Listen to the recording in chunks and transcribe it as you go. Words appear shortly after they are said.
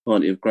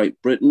Party of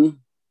Great Britain,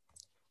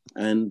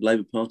 and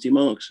Labour Party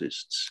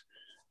Marxists.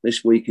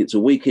 This week it's a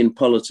week in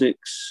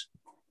politics.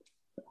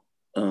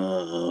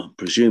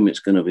 Presume it's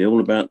going to be all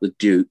about the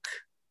Duke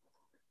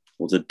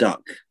or the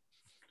Duck.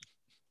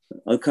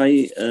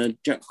 Okay,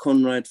 Jack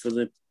Conrad for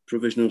the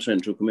Provisional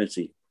Central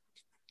Committee.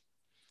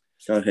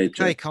 Go ahead,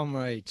 Jack. Okay,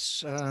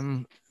 comrades.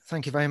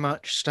 Thank you very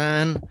much,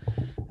 Stan.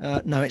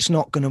 No, it's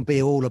not going to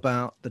be all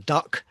about the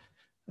duck.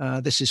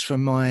 This is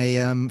from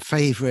my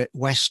favourite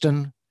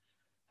Western,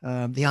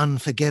 The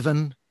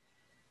Unforgiven.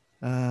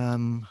 I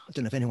don't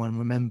know if anyone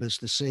remembers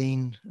the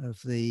scene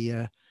of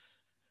the...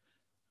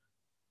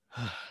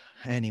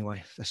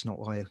 Anyway, that's not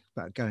why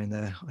about going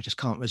there. I just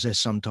can't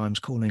resist sometimes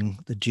calling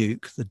the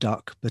Duke the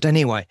Duck. But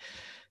anyway,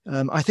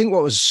 I think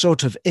what was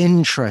sort of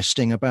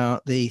interesting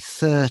about the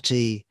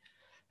 30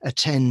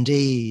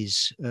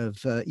 attendees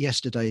of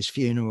yesterday's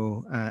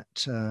funeral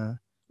at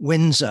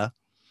Windsor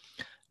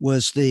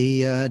was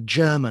the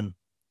German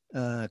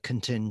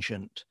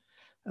contingent.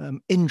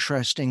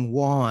 Interesting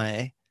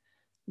why?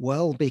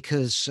 Well,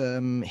 because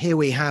here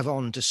we have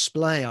on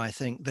display, I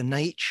think, the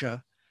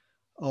nature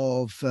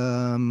of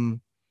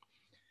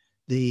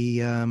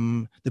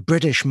the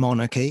British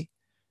monarchy,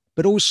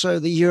 but also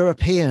the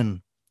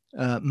European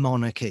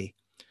monarchy.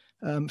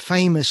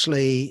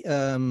 Famously,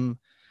 the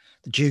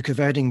Duke of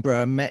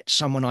Edinburgh met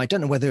someone, I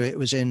don't know whether it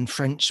was in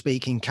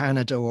French-speaking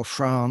Canada or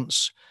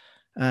France,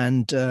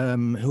 and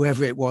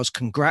whoever it was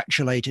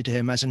congratulated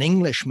him as an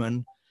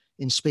Englishman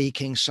in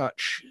speaking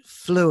such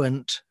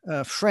fluent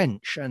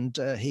French. And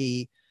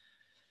he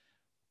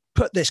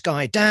put this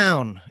guy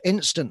down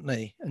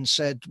instantly and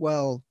said,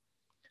 well,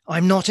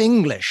 I'm not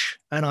English,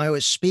 and I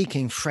was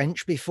speaking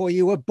French before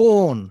you were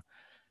born.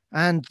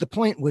 And the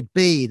point would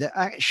be that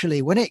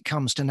actually, when it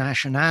comes to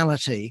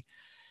nationality,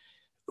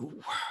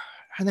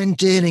 and then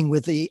dealing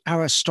with the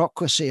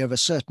aristocracy of a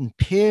certain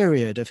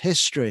period of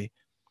history,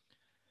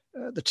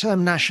 the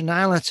term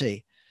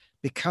nationality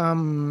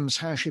becomes,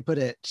 how should you put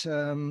it,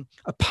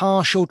 a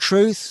partial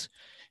truth,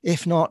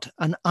 if not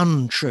an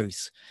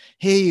untruth.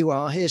 Here you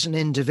are, here's an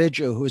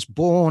individual who was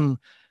born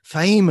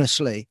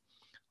famously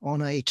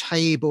on a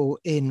table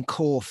in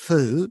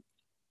Corfu,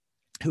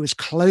 who is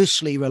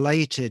closely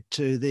related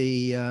to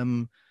the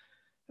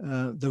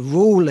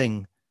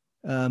ruling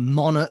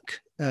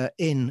monarch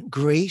in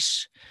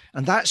Greece,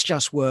 and that's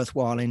just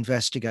worthwhile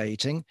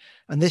investigating.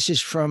 And this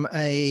is from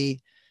a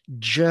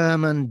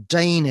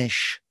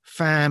German-Danish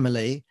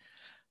family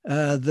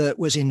that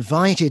was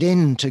invited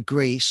into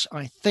Greece.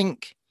 I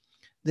think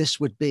this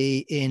would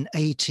be in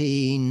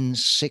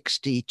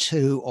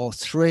 1862 or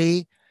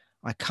 3.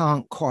 I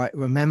can't quite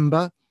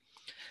remember.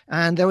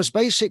 And there was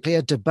basically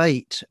a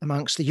debate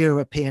amongst the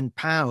European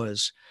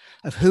powers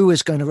of who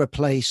was going to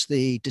replace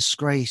the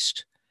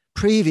disgraced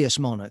previous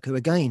monarch, who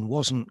again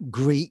wasn't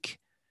Greek.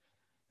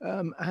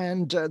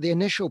 The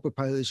initial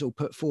proposal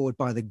put forward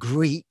by the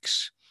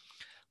Greeks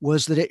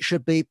was that it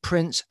should be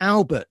Prince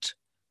Albert,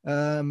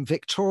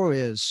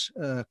 Victoria's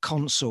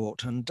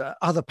consort, and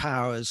other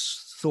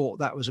powers thought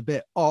that was a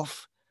bit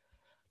off,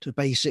 to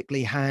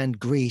basically hand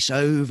Greece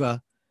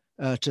over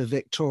to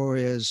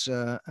Victoria's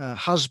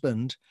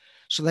husband.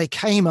 So they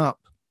came up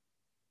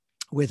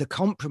with a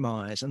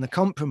compromise, and the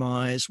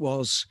compromise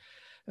was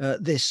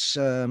this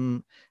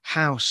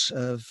House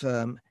of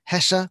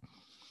Hesse.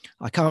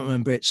 I can't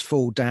remember its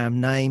full damn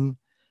name,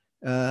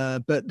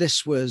 but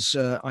this was,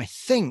 I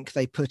think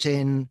they put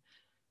in,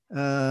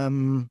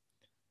 was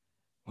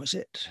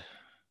it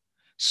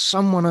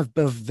someone of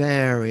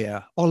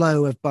Bavaria,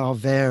 Otto of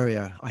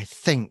Bavaria, I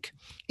think.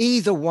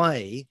 Either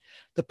way,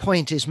 the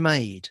point is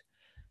made.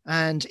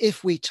 And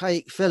if we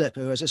take Philip,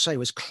 who, as I say,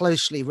 was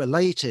closely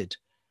related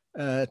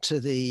to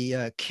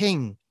the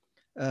king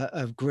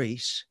of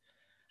Greece,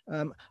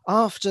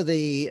 after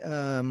the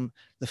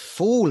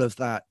fall of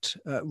that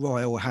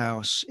royal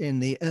house in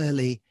the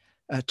early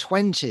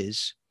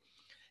 20s,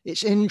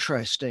 it's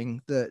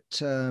interesting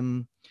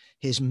that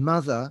his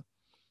mother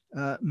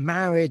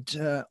married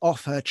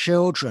off her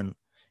children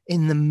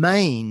in the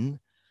main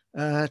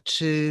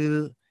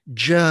to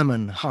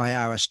German high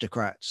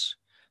aristocrats.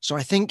 So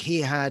I think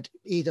he had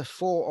either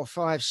 4 or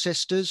 5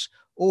 sisters,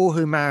 all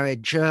who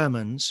married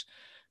Germans,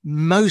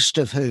 most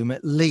of whom,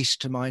 at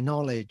least to my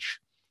knowledge,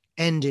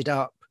 ended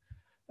up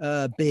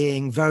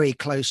being very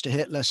close to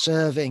Hitler,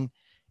 serving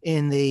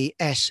in the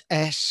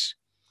SS.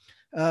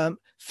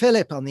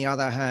 Philip, on the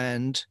other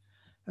hand,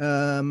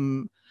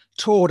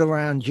 toured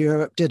around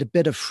Europe, did a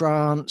bit of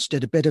France,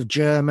 did a bit of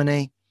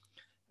Germany,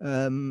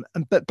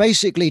 but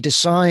basically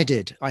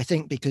decided, I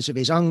think because of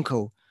his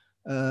uncle,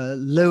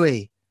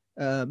 Louis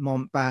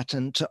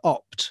Mountbatten, to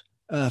opt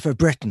for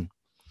Britain.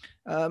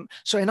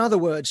 So in other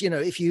words, you know,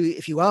 if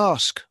you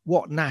ask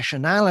what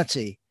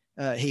nationality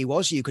he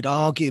was, you could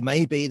argue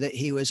maybe that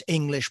he was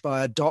English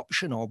by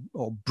adoption, or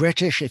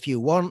British if you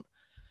want.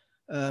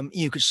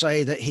 You could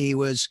say that he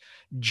was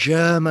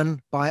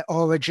German by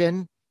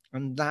origin,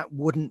 and that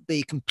wouldn't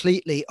be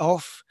completely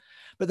off.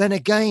 But then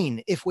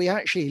again, if we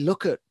actually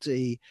look at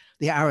the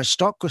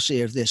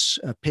aristocracy of this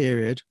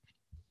period,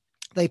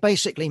 they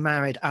basically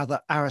married other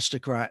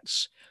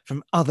aristocrats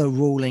from other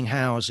ruling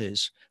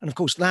houses. And of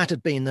course, that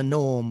had been the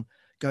norm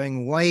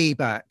going way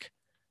back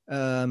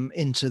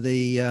into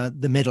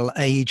the Middle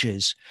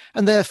Ages.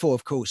 And therefore,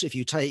 of course, if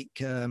you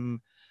take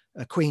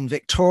Queen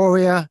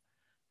Victoria,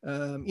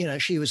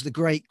 she was the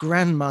great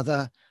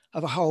grandmother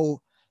of a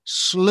whole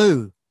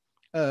slew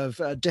of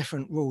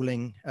different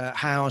ruling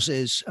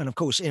houses. And of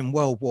course, in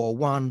World War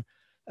I,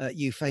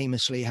 you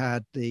famously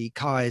had the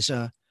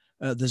Kaiser,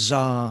 the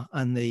Tsar,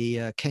 and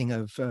the King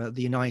of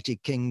the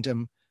United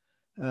Kingdom,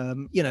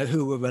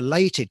 who were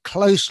related,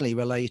 closely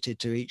related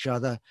to each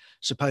other,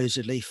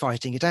 supposedly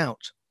fighting it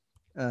out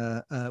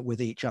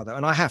with each other.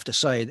 And I have to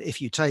say that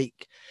if you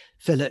take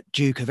Philip,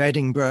 Duke of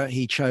Edinburgh,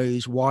 he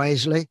chose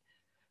wisely.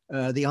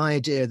 The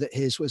idea that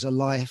his was a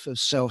life of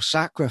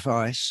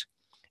self-sacrifice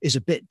is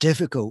a bit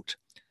difficult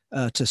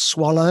to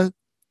swallow.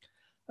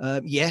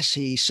 Yes,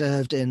 he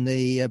served in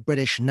the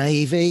British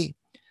Navy,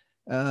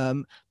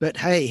 but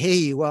hey,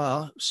 here you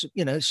are,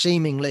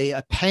 seemingly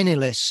a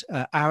penniless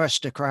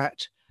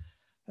aristocrat.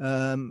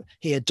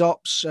 He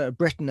adopts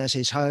Britain as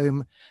his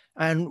home,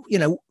 and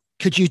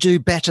could you do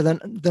better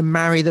than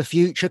marry the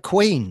future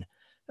queen?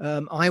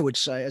 I would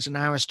say, as an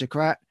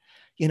aristocrat,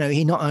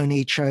 he not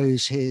only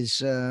chose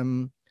his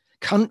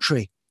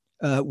country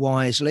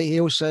wisely,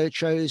 he also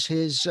chose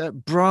his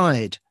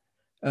bride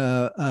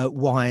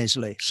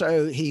wisely.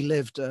 So he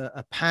lived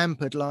a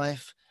pampered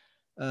life,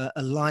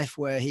 a life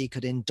where he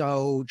could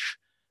indulge,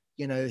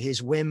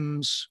 his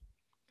whims.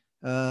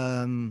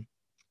 Not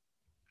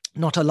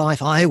a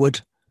life I would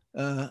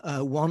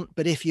want,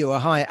 but if you're a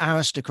high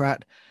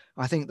aristocrat,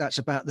 I think that's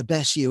about the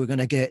best you were going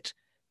to get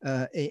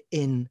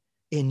in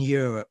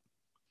Europe.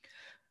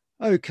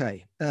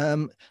 Okay.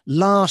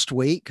 Last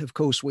week, of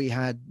course, we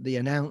had the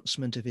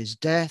announcement of his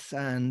death,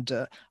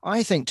 and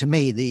I think, to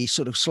me, the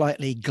sort of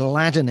slightly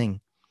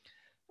gladdening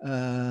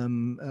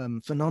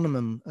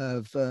phenomenon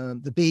of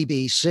the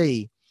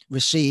BBC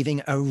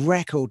receiving a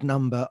record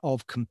number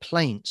of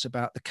complaints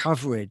about the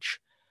coverage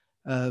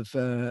of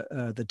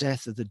the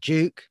death of the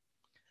Duke.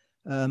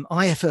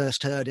 I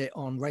first heard it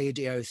on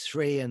Radio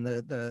 3, and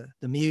the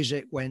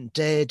music went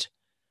dead.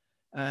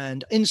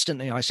 And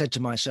instantly I said to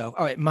myself,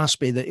 it must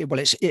be that,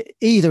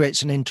 either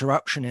it's an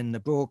interruption in the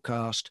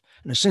broadcast.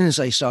 And as soon as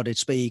they started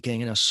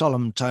speaking in a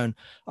solemn tone,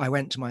 I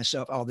went to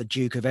myself, the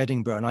Duke of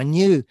Edinburgh. And I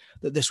knew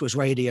that this was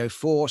Radio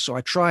 4. So I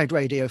tried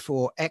Radio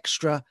 4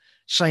 Extra,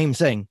 same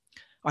thing.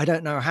 I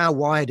don't know how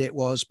wide it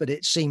was, but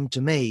it seemed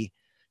to me,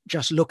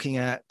 just looking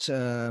at, the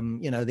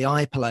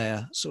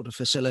iPlayer sort of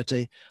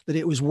facility, that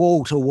it was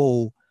wall to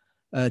wall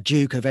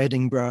Duke of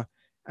Edinburgh.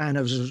 And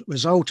as a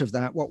result of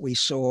that, what we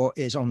saw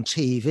is on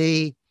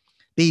TV,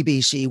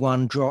 BBC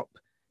One drop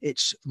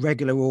its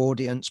regular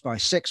audience by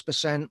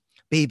 6%,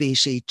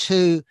 BBC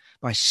Two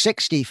by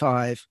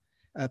 65%,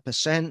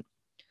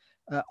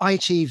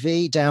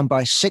 ITV down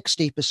by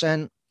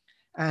 60%,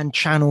 and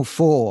Channel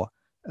 4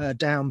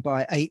 down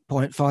by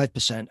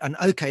 8.5%. And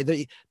okay,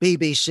 the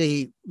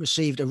BBC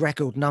received a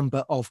record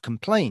number of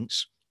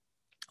complaints.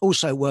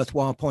 Also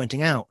worthwhile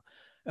pointing out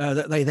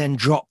that they then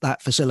dropped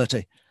that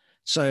facility.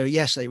 So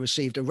yes, they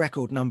received a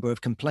record number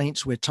of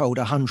complaints. We're told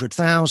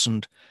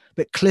 100,000,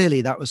 but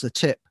clearly that was the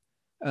tip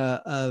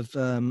of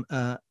an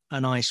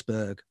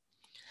iceberg.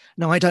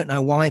 Now, I don't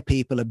know why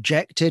people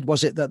objected.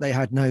 Was it that they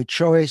had no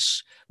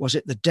choice? Was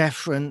it the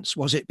deference?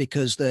 Was it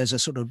because there's a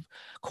sort of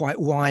quite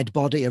wide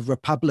body of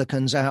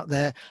Republicans out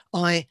there?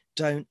 I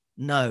don't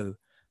know.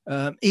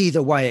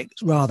 Either way, it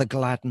rather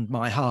gladdened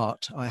my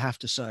heart, I have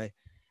to say,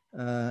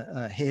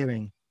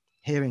 hearing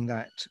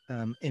that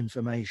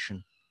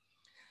information.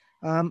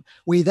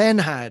 We then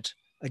had,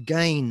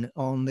 again,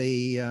 on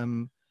the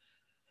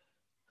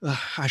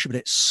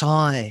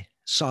sigh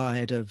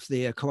side of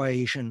the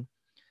equation,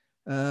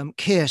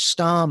 Keir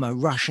Starmer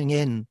rushing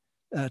in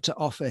to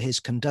offer his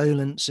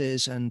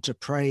condolences and to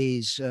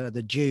praise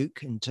the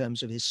Duke in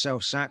terms of his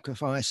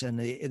self-sacrifice and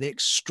the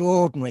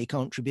extraordinary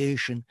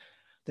contribution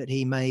that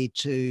he made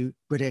to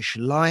British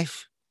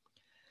life.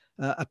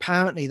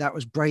 Apparently that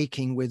was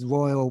breaking with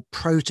royal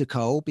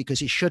protocol, because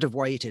he should have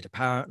waited.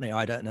 Apparently,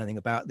 I don't know anything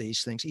about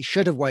these things. He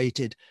should have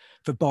waited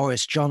for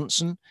Boris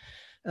Johnson.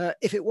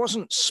 If it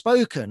wasn't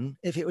spoken,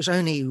 if it was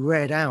only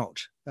read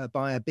out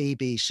by a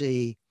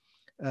BBC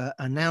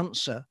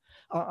announcer,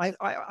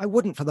 I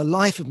wouldn't for the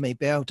life of me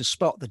be able to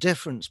spot the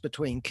difference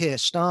between Keir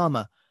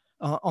Starmer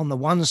on the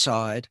one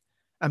side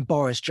and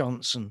Boris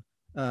Johnson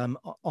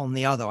on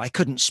the other. I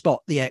couldn't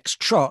spot the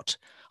ex-Trot.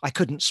 I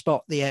couldn't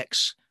spot the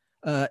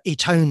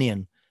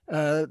ex-Etonian.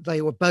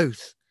 They were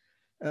both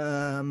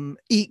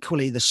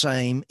equally the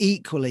same,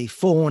 equally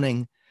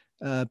fawning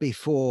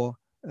before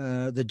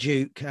the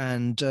Duke,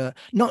 and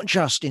not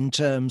just in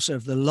terms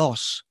of the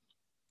loss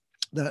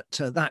that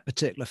that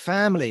particular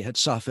family had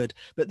suffered,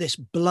 but this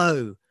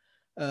blow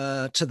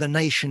to the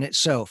nation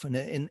itself. And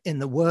in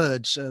the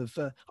words of,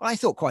 I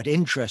thought quite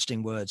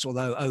interesting words,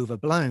 although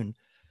overblown,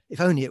 if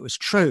only it was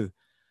true,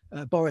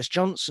 Boris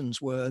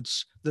Johnson's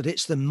words, that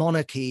it's the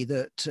monarchy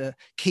that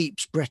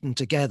keeps Britain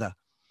together.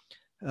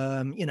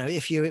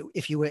 If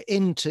you were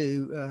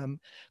into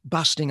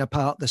busting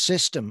apart the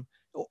system,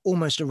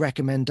 almost a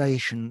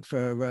recommendation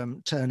for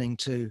turning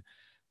to,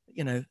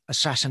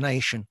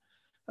 assassination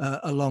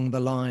along the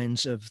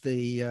lines of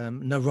the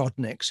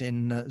Narodniks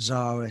in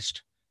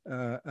Tsarist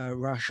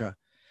Russia.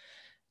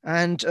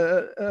 And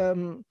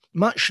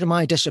much to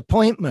my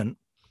disappointment,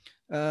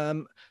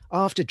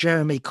 after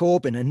Jeremy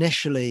Corbyn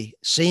initially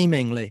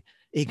seemingly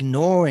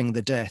ignoring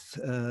the death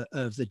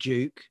of the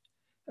Duke,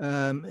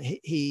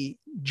 he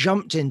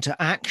jumped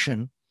into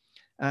action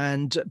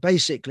and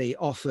basically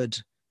offered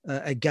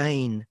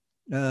again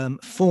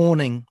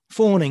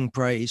fawning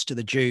praise to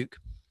the Duke,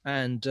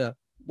 and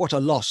what a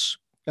loss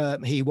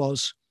he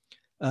was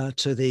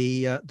to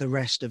the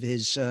rest of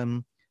his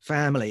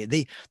family.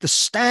 The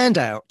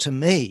standout to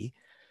me,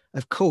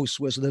 of course,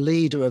 was the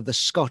leader of the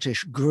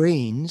Scottish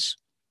Greens,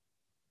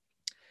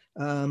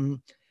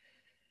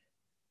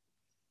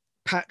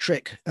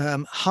 Patrick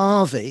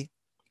Harvey,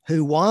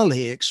 who, while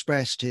he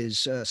expressed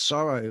his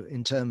sorrow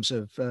in terms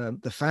of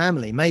the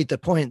family, made the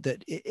point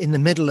that in the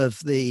middle of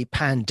the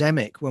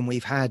pandemic, when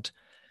we've had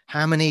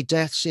how many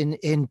deaths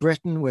in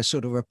Britain, we're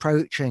sort of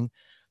approaching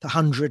the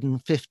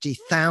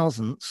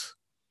 150,000th,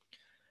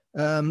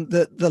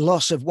 that the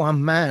loss of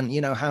one man,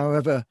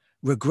 however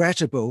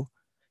regrettable,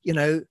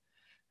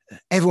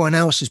 everyone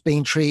else has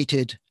been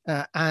treated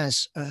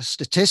as a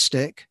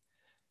statistic.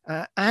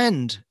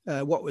 And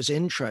what was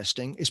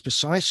interesting is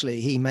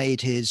precisely he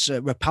made his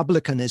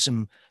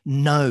republicanism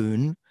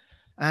known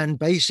and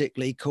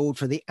basically called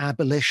for the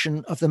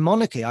abolition of the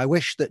monarchy. I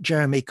wish that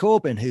Jeremy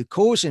Corbyn, who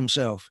calls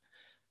himself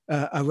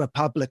a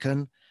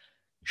Republican,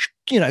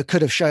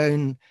 could have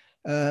shown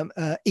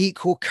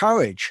equal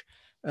courage.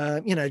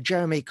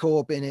 Jeremy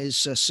Corbyn is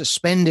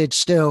suspended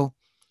still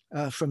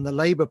from the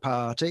Labour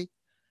Party.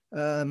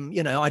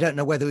 I don't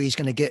know whether he's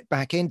going to get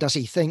back in. Does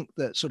he think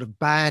that sort of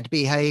bad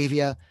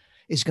behaviour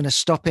is going to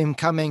stop him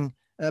coming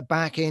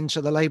back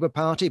into the Labour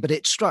Party? But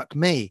it struck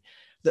me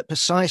that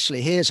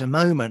precisely here's a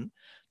moment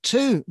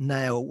to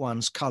nail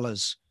one's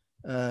colours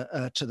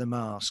to the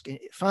mast.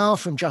 Far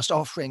from just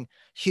offering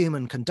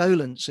human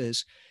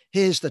condolences,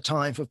 here's the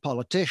time for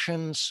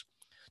politicians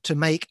to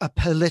make a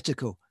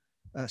political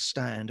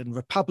stand. And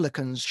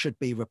Republicans should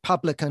be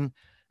Republican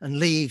and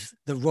leave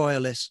the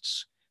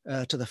royalists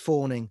to the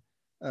fawning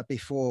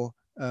before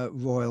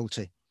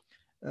royalty.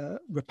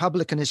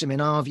 Republicanism, in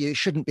our view,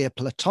 shouldn't be a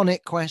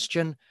platonic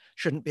question,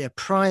 shouldn't be a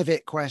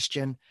private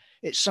question.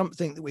 It's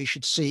something that we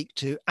should seek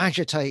to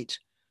agitate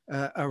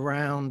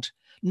around,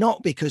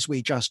 not because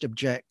we just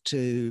object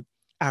to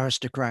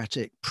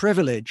aristocratic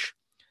privilege,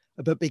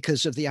 but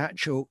because of the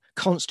actual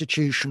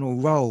constitutional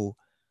role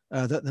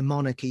that the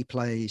monarchy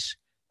plays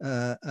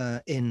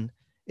in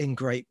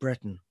Great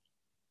Britain.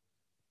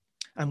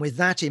 And with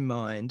that in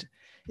mind,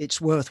 it's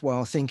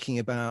worthwhile thinking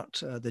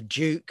about the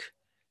Duke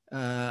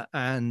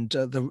and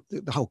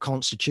the whole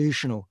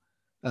constitutional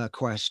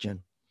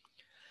question.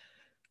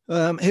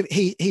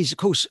 He's, of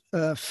course,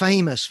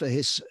 famous for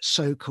his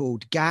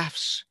so-called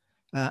gaffes,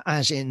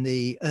 as in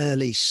the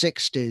early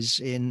 60s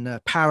in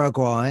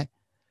Paraguay,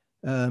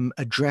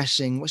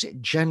 addressing, was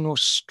it General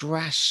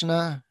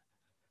Stroessner?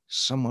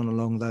 Someone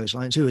along those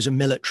lines, who was a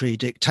military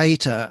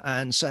dictator,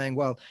 and saying,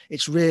 well,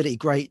 it's really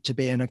great to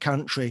be in a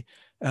country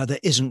that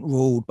isn't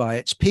ruled by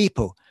its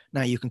people.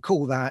 Now, you can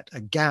call that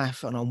a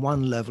gaffe, and on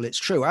one level it's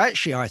true.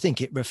 Actually, I think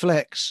it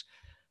reflects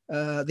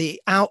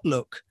the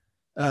outlook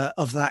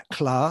of that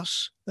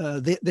class.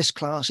 This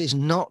class is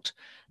not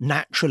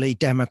naturally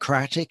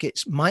democratic.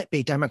 It might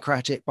be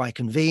democratic by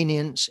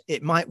convenience.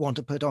 It might want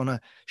to put on a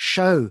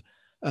show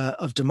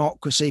of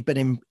democracy, but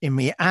in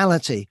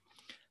reality,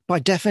 by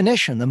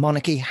definition, the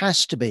monarchy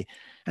has to be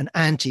an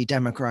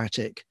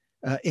anti-democratic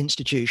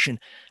institution.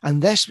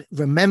 And this,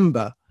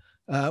 remember,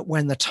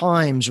 when the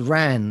Times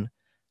ran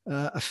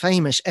a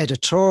famous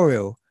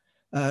editorial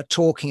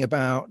talking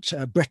about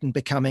Britain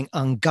becoming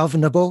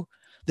ungovernable.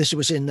 This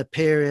was in the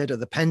period of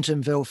the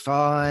Pentonville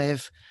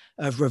Five,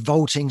 of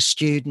revolting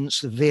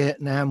students, the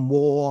Vietnam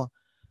War,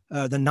 the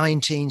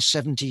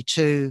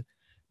 1972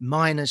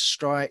 miners'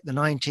 strike, the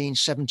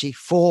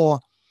 1974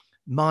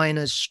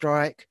 miners'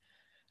 strike.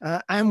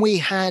 And we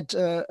had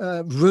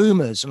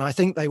rumours, and I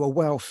think they were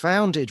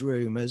well-founded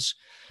rumours,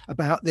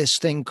 about this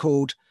thing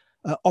called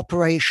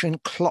Operation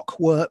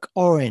Clockwork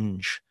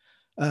Orange,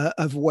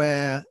 of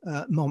where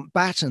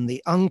Mountbatten,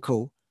 the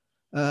uncle,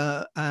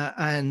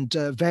 and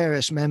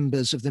various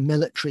members of the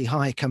military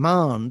high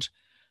command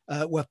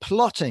were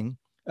plotting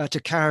to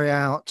carry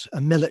out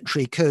a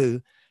military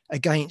coup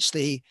against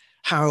the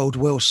Harold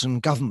Wilson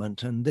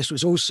government. And this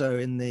was also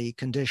in the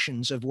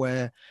conditions of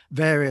where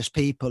various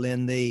people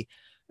in the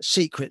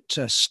secret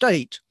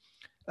state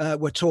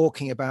were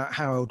talking about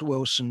Harold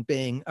Wilson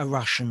being a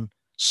Russian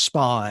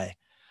spy.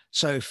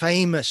 So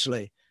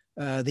famously,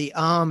 the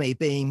army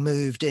being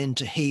moved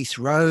into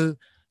Heathrow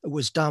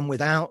was done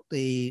without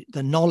the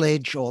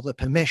knowledge or the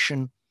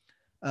permission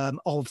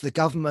of the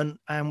government,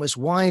 and was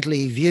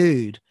widely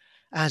viewed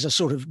as a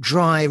sort of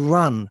dry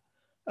run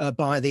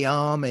by the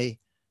army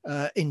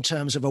in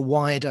terms of a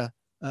wider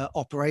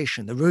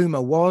operation. The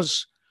rumour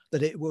was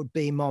that it would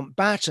be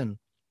Mountbatten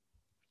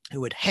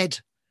who would head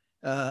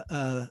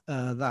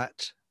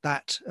that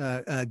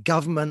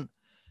government.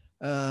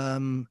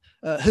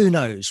 Who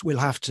knows? We'll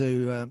have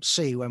to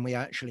see when we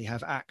actually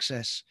have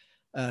access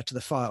to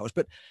the files.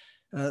 But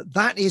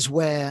that is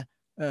where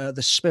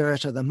the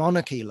spirit of the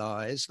monarchy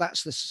lies.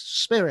 That's the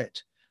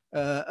spirit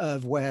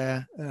of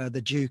where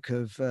the Duke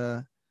of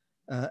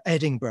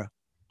Edinburgh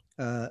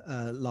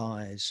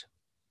lies.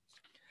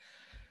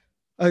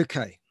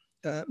 Okay,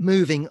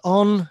 moving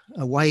on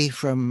away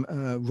from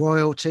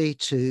royalty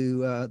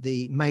to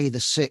the May the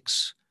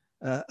 6th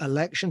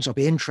elections. I'll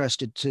be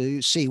interested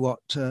to see what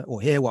or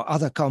hear what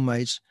other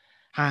comrades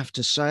have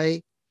to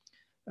say.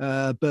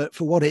 But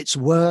for what it's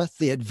worth,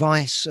 the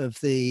advice of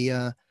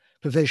the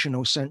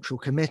Provisional Central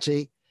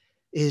Committee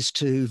is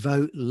to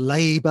vote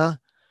Labour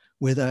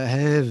with a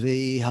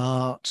heavy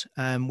heart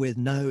and with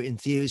no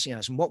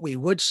enthusiasm. What we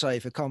would say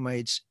for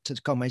comrades, to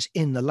the comrades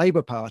in the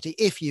Labour Party,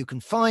 if you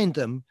can find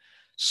them,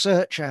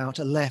 search out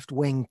a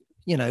left-wing,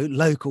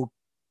 local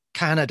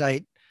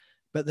candidate,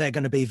 but they're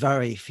going to be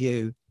very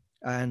few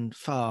and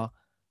far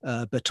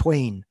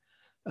between.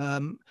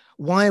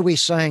 Why are we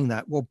saying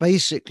that? Well,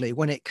 basically,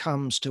 when it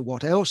comes to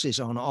what else is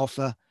on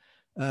offer,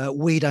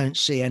 we don't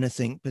see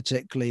anything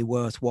particularly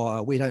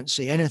worthwhile. We don't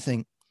see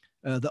anything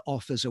that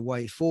offers a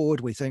way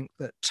forward. We think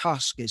that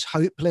Tusk is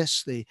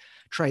hopeless. The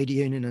trade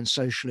union and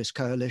socialist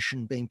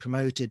coalition being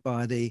promoted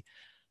by the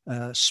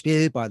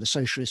spewed by the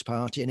Socialist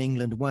Party in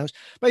England and Wales.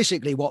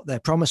 Basically, what they're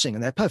promising,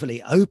 and they're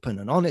perfectly open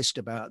and honest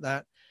about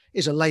that,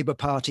 is a Labour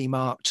Party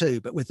Mark II,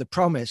 but with the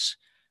promise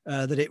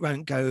that it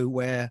won't go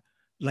where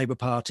Labour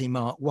Party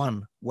Mark I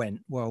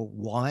went. Well,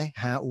 why?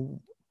 How?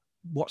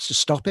 What's to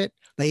stop it?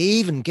 They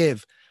even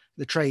give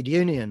the trade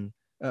union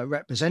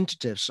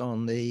representatives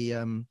on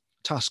the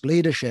Tusk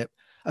leadership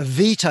a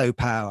veto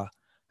power,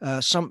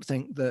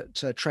 something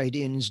that trade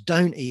unions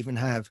don't even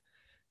have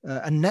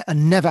and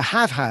never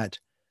have had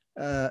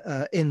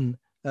in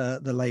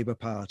the Labour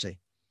Party.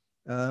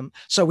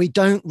 So we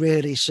don't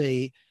really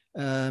see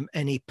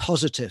any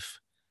positive,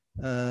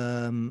 in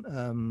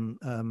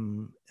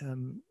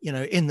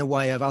the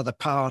way of other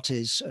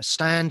parties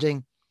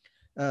standing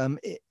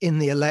in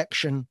the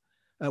election.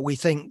 We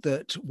think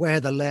that where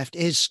the left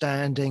is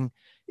standing,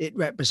 it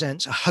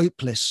represents a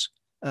hopeless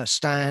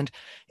stand.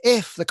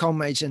 If the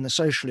comrades in the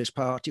Socialist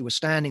Party were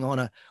standing on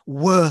a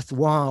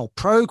worthwhile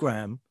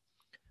programme,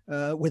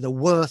 with a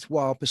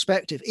worthwhile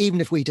perspective, even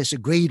if we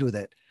disagreed with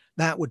it,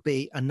 that would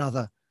be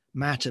another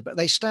matter. But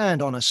they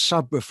stand on a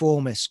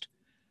sub-reformist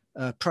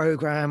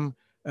programme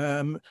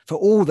for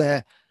all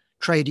their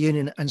trade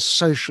union and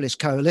socialist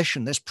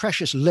coalition. There's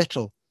precious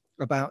little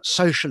about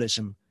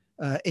socialism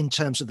in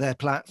terms of their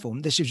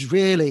platform. This is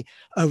really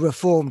a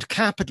reformed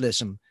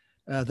capitalism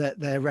that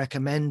they're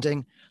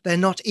recommending. They're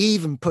not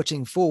even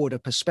putting forward a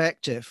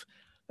perspective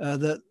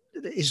that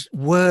is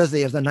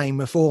worthy of the name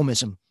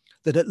reformism,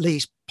 that at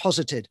least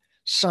posited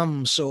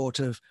some sort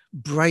of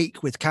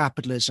break with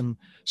capitalism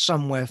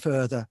somewhere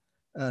further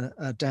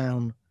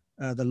down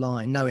the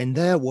line. No, in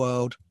their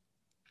world,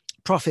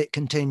 profit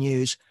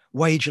continues,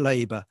 wage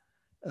labour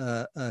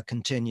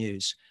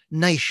continues,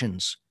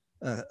 nations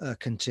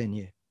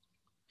continue.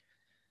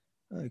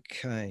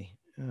 Okay,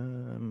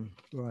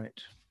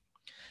 right.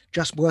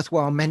 Just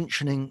worthwhile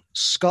mentioning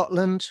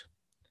Scotland.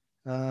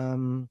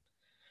 The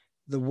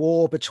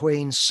war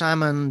between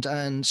Salmond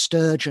and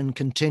Sturgeon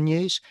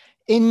continues.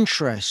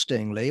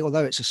 Interestingly,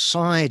 although it's a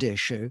side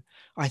issue,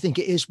 I think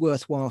it is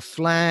worthwhile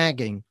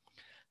flagging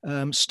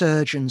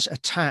Sturgeon's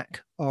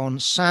attack on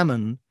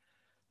Salmond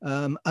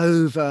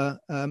over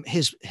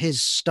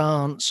his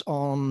stance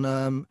on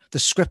the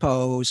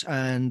Skripals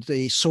and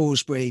the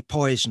Salisbury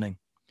poisoning.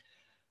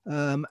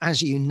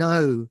 As you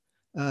know,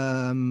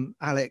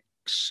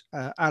 Alex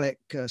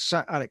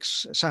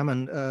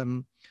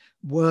Salmond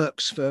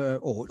works for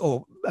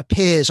or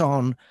appears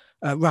on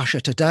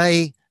Russia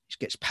Today. He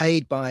gets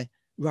paid by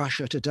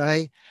Russia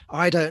Today.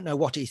 I don't know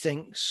what he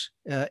thinks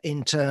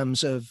in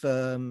terms of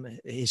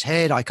his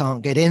head. I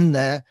can't get in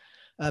there.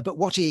 But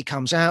what he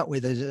comes out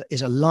with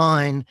is a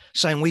line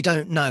saying we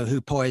don't know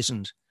who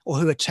poisoned or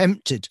who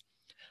attempted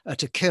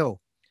to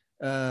kill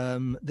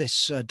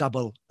this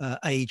double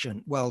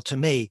agent. Well, to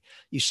me,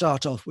 you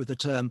start off with the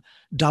term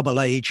double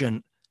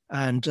agent,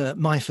 and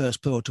my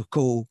first port of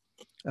call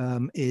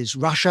is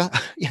Russia.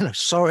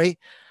 Sorry,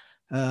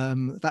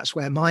 that's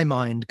where my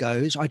mind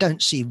goes. I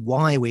don't see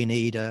why we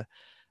need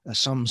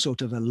some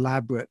sort of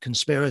elaborate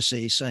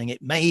conspiracy saying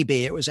it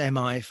was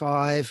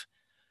MI5.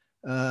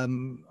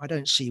 I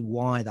don't see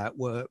why that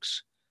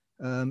works.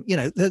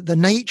 The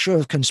nature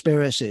of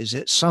conspiracies,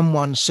 it's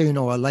someone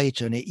sooner or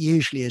later, and it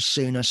usually is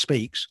sooner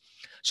speaks.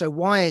 So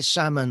why is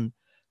Salmond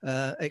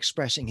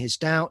expressing his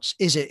doubts?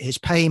 Is it his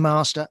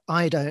paymaster?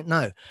 I don't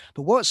know.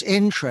 But what's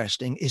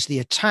interesting is the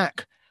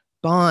attack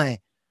by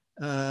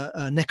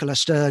Nicola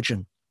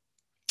Sturgeon,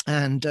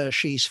 and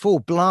she's full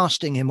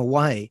blasting him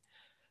away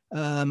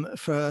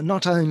for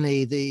not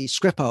only the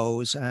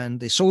Skripals and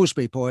the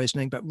Salisbury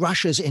poisoning, but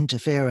Russia's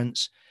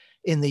interference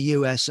in the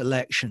US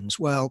elections.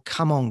 Well,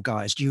 come on,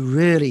 guys. Do you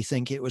really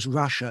think it was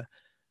Russia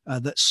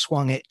that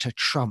swung it to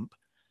Trump?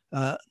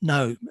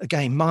 No.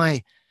 Again,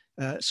 my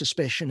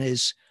suspicion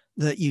is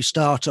that you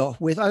start off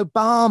with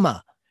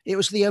Obama. It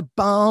was the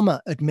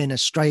Obama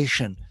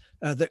administration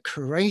that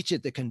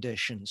created the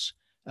conditions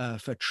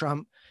for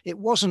Trump. It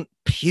wasn't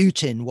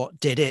Putin what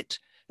did it.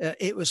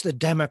 It was the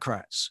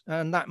Democrats.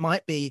 And that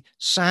might be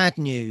sad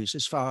news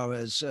as far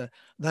as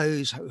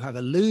those who have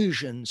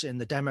illusions in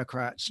the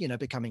Democrats,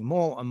 becoming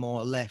more and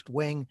more left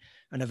wing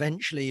and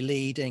eventually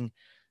leading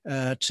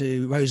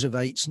to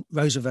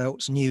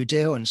Roosevelt's New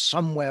Deal, and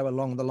somewhere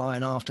along the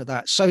line after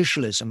that,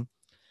 socialism.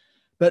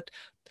 But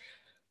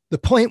the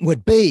point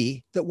would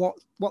be that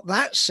what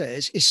that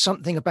says is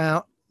something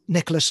about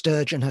Nicola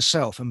Sturgeon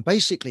herself. And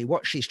basically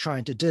what she's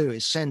trying to do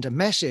is send a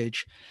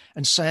message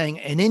and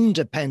saying an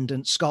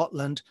independent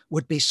Scotland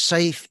would be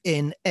safe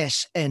in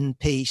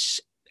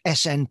SNP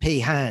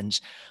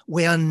hands.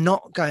 We are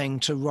not going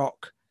to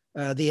rock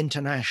the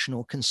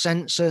international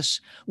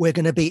consensus. We're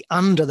going to be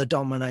under the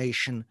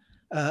domination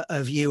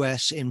of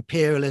US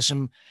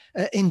imperialism.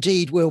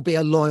 Indeed, we'll be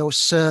a loyal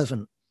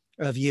servant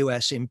of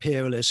US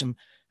imperialism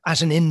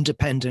as an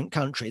independent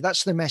country.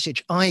 That's the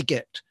message I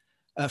get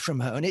from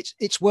her. And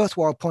it's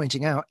worthwhile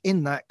pointing out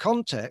in that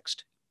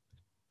context,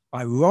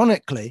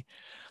 ironically,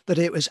 that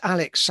it was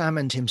Alex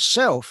Salmond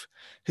himself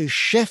who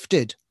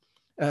shifted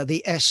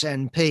the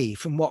SNP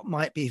from what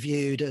might be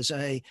viewed as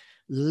a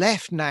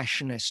left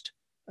nationalist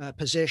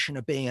position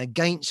of being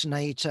against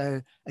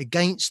NATO,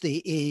 against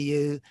the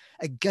EU,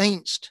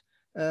 against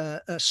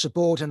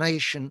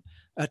subordination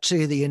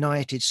to the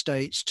United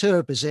States, to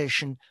a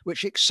position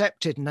which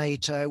accepted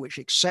NATO, which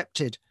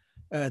accepted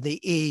the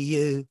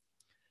EU.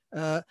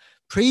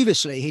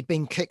 Previously, he'd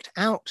been kicked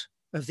out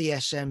of the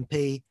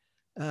SNP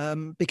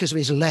because of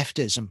his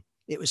leftism.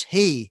 It was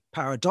he,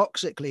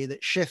 paradoxically,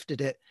 that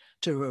shifted it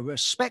to a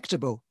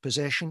respectable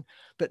position.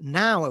 But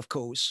now, of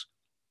course,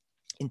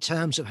 in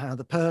terms of how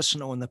the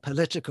personal and the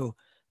political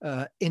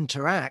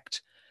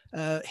interact,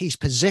 he's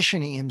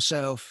positioning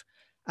himself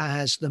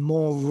as the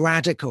more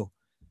radical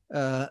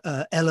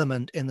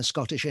element in the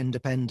Scottish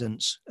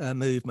independence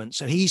movement.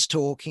 So he's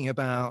talking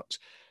about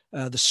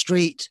the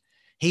street.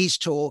 He's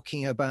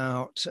talking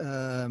about,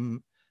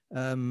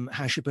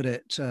 how should I put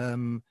it,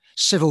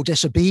 civil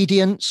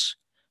disobedience,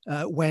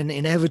 when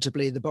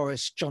inevitably the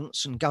Boris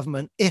Johnson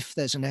government, if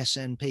there's an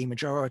SNP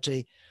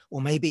majority,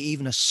 or maybe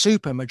even a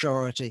super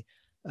majority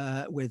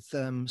with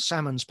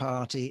Salmond's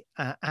party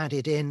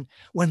added in,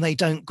 when they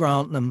don't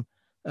grant them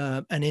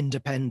an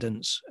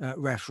independence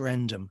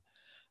referendum.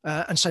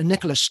 And so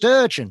Nicola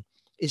Sturgeon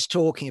is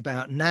talking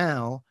about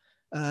now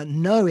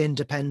no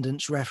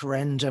independence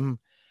referendum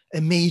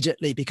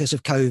immediately because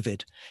of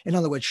COVID. In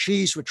other words,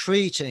 she's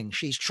retreating.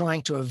 She's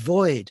trying to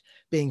avoid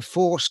being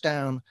forced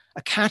down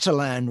a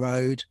Catalan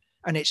road,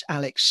 and it's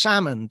Alex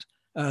Salmond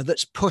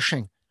that's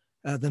pushing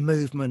the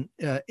movement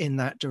in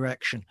that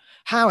direction.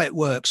 How it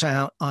works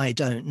out, I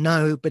don't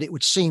know, but it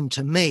would seem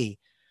to me,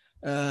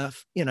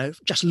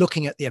 just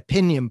looking at the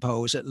opinion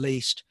polls at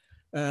least,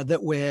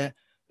 that we're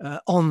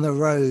on the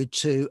road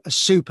to a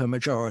super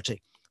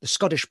majority. The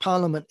Scottish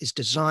Parliament is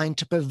designed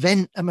to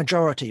prevent a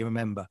majority,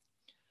 remember.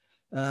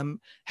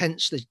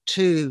 Hence the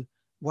two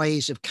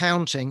ways of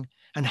counting,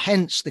 and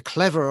hence the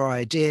clever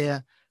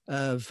idea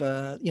of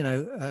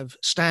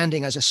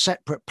standing as a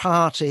separate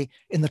party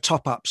in the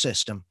top-up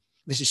system.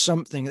 This is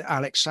something that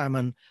Alex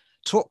Salmond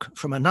took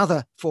from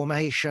another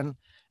formation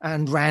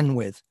and ran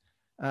with.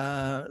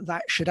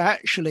 That should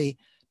actually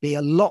be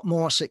a lot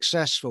more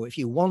successful if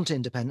you want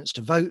independents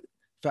to vote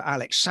for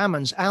Alex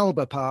Salmond's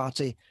Alba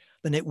party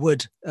than it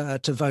would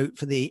to vote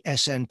for the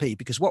SNP,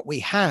 because what we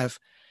have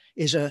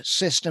is a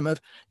system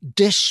of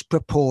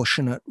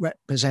disproportionate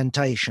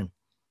representation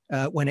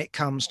when it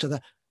comes to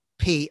the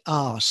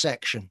PR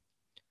section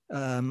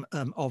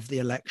of the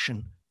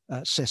election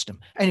system.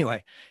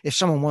 Anyway, if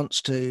someone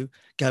wants to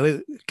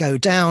go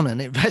down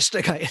and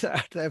investigate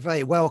that, they're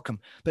very welcome.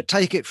 But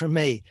take it from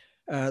me,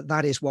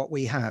 that is what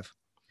we have.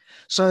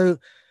 So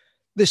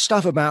this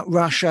stuff about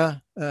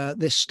Russia,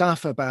 this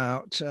stuff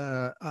about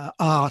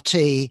RT,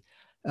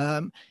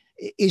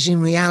 is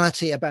in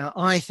reality about,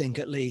 I think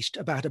at least,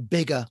 about a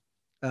bigger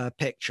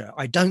picture.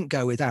 I don't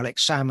go with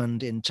Alex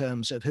Salmond in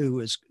terms of who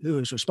was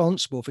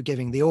responsible for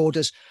giving the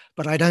orders,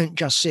 but I don't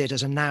just see it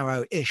as a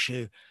narrow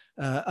issue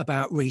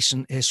about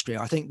recent history.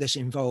 I think this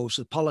involves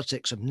the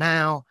politics of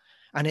now,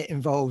 and it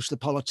involves the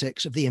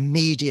politics of the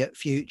immediate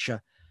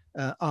future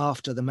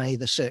after the May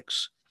the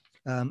 6th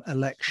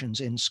elections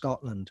in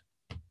Scotland.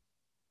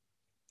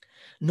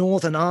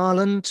 Northern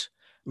Ireland,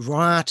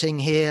 rioting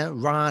here,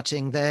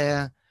 rioting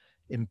there.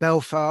 In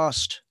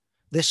Belfast,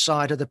 this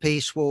side of the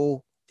peace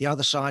wall, the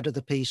other side of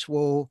the peace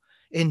wall.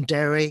 In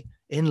Derry,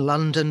 in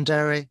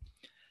Londonderry,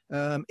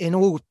 in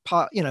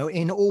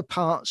all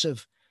parts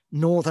of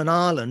Northern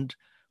Ireland,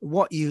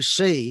 what you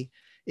see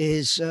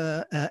is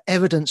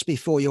evidence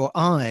before your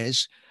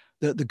eyes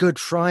that the Good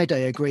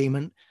Friday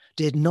Agreement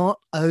did not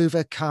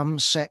overcome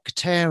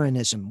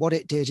sectarianism. What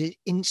it did, it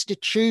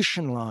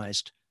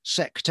institutionalized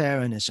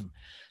sectarianism.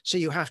 So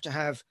you have to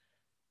have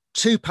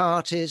two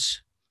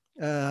parties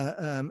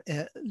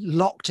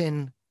locked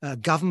in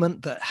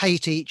government that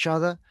hate each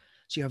other.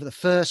 So you have the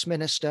First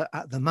Minister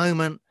at the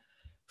moment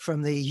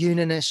from the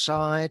Unionist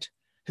side,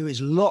 who is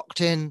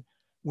locked in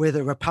with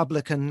a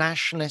Republican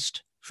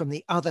nationalist from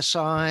the other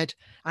side.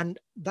 And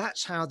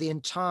that's how the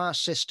entire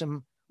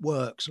system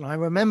works. And I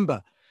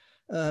remember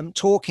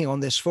talking on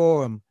this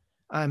forum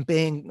and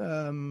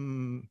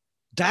being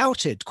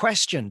doubted,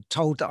 questioned,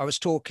 told that I was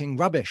talking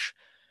rubbish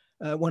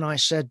when I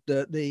said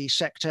that the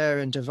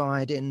sectarian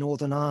divide in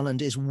Northern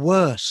Ireland is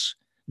worse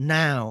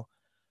now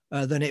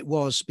than it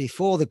was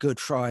before the Good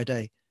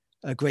Friday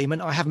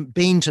Agreement. I haven't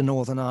been to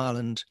Northern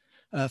Ireland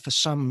for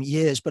some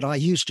years, but I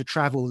used to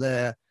travel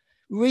there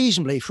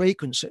reasonably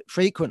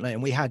frequently,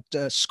 and we had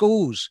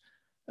schools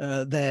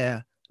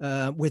there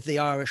with the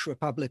Irish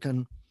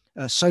Republican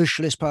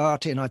Socialist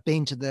Party, and I've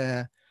been to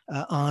their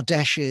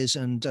Ardèches,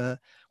 and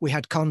we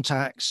had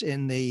contacts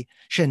in the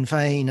Sinn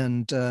Féin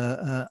and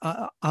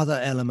other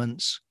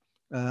elements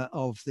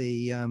of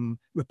the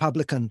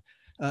Republican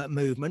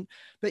movement.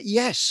 But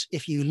yes,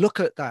 if you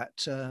look at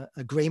that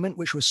agreement,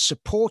 which was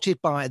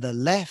supported by the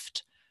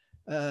left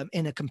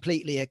in a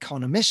completely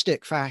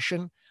economistic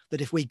fashion, that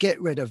if we get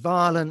rid of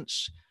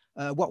violence,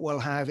 what we'll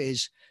have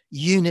is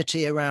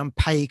unity around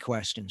pay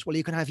questions. Well,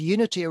 you can have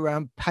unity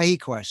around pay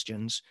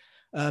questions,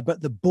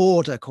 but the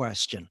border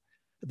question,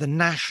 the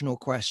national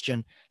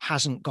question,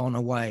 hasn't gone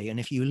away. And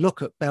if you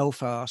look at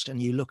Belfast and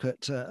you look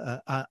at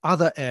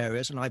other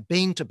areas, and I've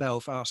been to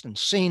Belfast and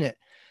seen it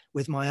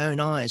with my own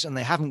eyes, and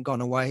they haven't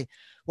gone away,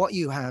 what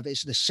you have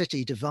is the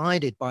city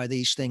divided by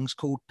these things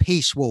called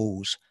peace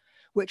walls,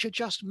 which are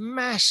just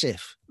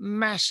massive,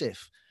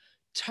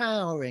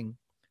 towering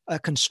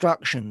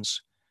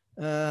constructions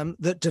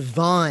that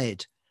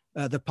divide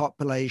the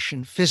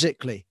population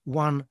physically,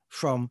 one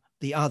from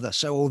the other.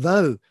 So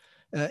although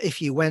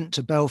if you went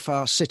to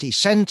Belfast city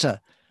centre,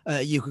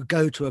 you could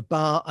go to a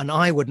bar and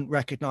I wouldn't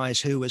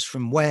recognise who was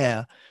from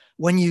where,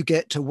 when you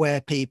get to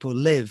where people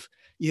live,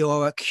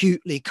 you're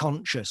acutely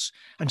conscious.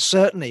 And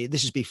certainly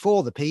this is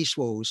before the peace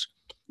walls.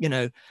 You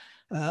know,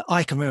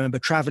 I can remember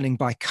travelling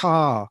by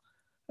car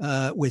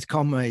with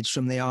comrades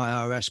from the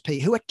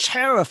IRSP who were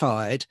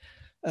terrified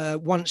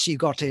once you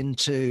got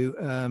into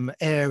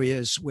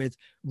areas with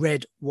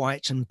red,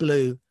 white and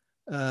blue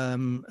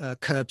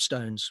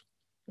curbstones,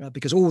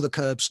 because all the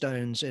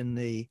curbstones in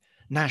the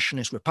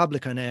nationalist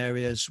Republican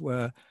areas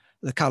were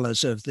the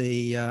colours of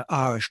the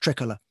Irish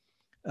tricolour.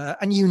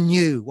 And you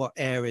knew what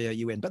area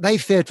you were in, but they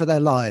feared for their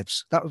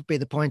lives. That would be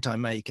the point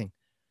I'm making.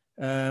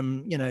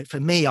 You know,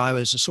 for me, I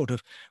was a sort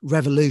of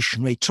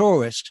revolutionary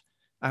tourist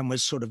and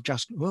was sort of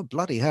just, well,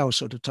 bloody hell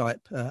sort of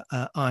type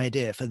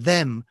idea. For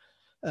them,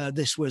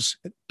 this was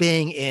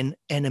being in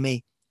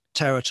enemy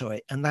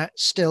territory, and that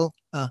still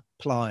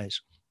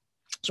applies.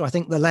 So I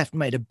think the left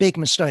made a big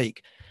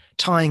mistake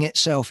tying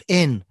itself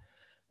in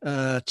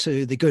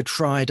to the Good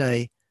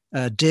Friday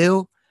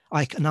deal.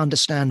 I can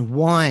understand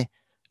why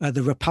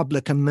the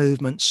Republican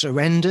movement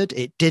surrendered.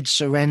 It did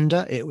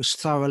surrender. It was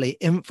thoroughly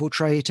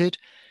infiltrated,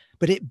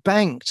 but it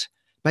banked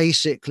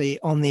basically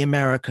on the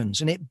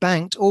Americans, and it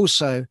banked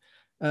also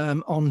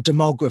on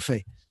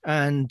demography,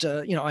 and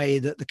you know, i.e.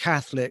 that the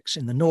Catholics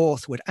in the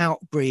north would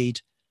outbreed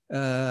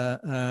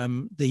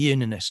the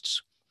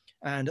Unionists.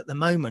 And at the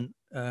moment,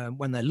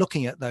 when they're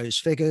looking at those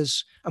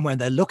figures and when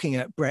they're looking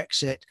at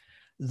Brexit,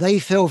 they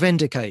feel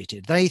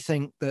vindicated. They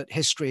think that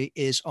history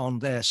is on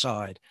their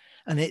side,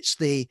 and it's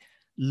the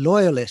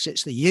loyalists,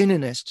 it's the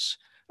Unionists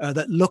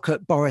that look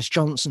at Boris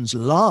Johnson's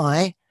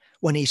lie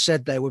when he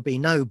said there would be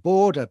no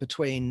border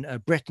between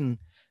Britain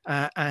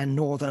and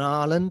Northern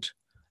Ireland,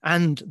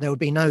 and there would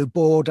be no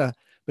border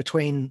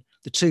between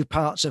the two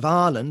parts of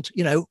Ireland.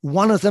 You know,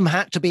 one of them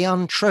had to be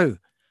untrue.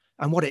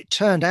 And what it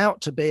turned out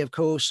to be, of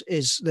course,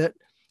 is that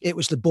it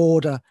was the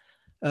border,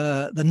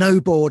 the no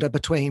border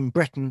between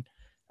Britain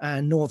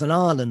and Northern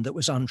Ireland that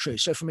was untrue.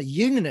 So from a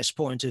Unionist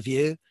point of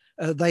view,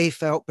 they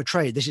felt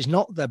betrayed. This is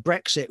not the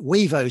Brexit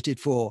we voted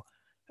for.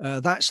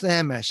 That's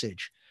their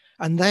message.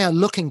 And they are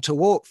looking to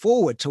walk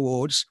forward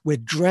towards,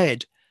 with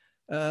dread,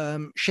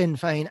 Sinn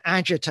Féin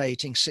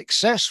agitating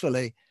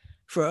successfully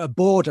for a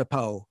border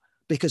poll,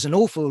 because an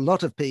awful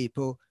lot of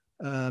people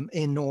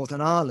in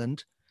Northern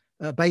Ireland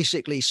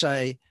basically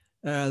say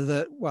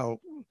that, well,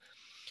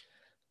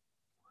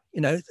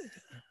 you know,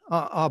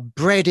 our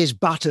bread is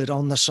buttered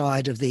on the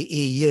side of the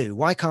EU.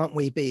 Why can't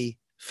we be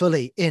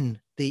fully in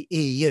the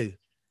EU?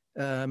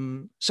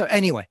 So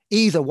anyway,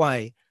 either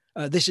way,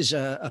 this is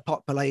a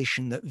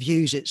population that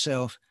views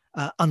itself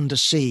under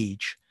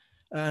siege.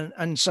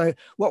 And so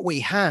what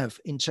we have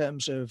in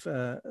terms of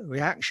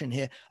reaction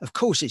here, of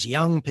course, is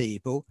young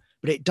people,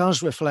 but it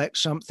does reflect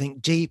something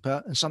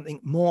deeper and something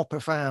more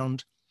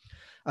profound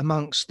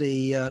amongst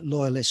the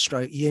loyalist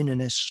stroke,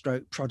 unionist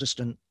stroke,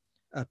 Protestant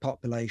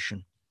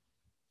population.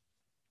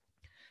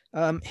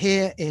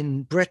 Here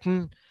in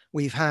Britain,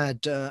 we've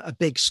had a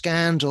big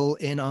scandal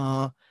in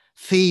our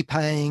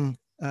fee-paying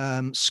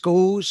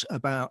schools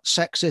about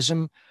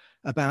sexism,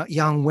 about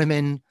young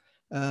women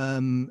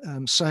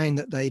saying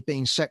that they've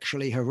been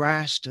sexually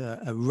harassed,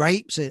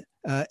 raped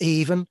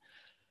even.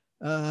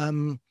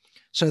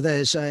 So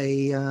there's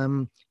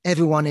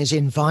everyone is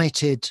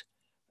invited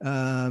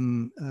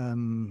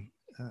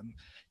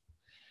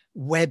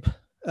web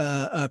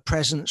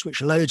presence,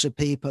 which loads of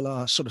people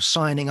are sort of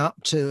signing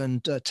up to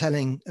and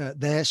telling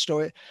their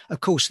story. Of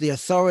course, the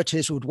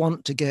authorities would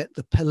want to get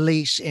the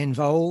police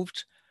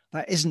involved.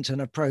 That isn't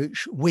an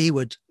approach we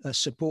would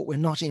support. We're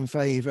not in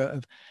favor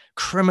of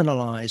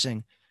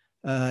criminalizing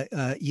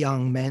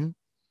young men.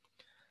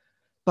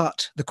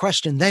 But the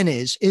question then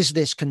is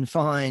this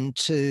confined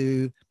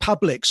to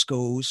public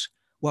schools?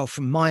 Well,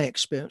 from my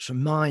experience,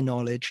 from my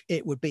knowledge,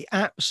 it would be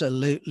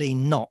absolutely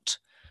not.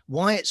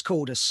 Why it's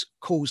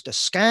caused a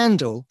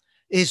scandal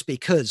is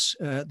because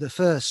the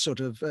first sort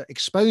of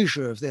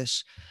exposure of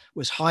this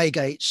was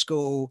Highgate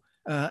School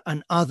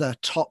and other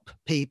top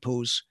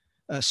people's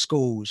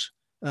schools.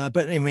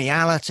 But in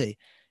reality,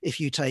 if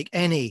you take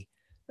any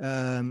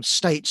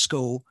state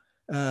school,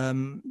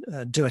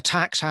 do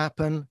attacks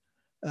happen?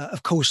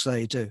 Of course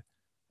they do.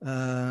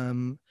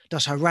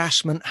 Does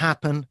harassment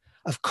happen?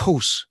 Of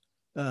course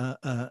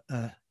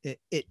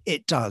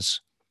it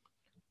does.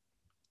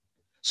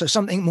 So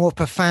something more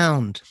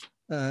profound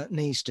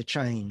needs to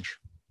change.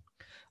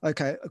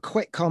 Okay, a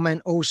quick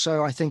comment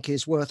also I think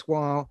is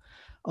worthwhile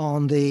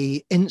on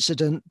the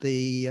incident,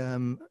 the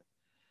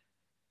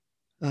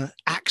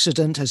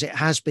accident as it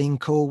has been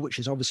called, which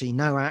is obviously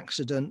no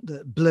accident,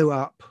 that blew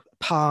up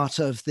part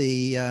of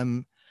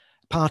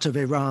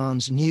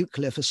Iran's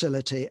nuclear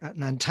facility at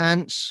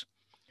Natanz.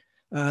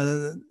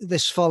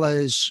 This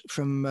follows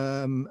from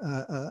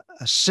a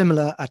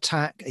similar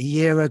attack a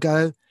year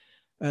ago.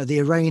 The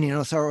Iranian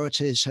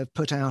authorities have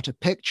put out a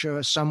picture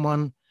of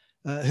someone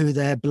who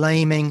they're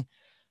blaming.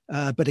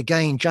 But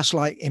again, just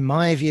like in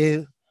my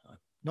view,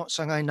 not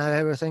saying I know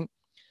everything,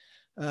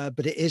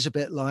 but it is a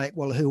bit like,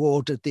 well, who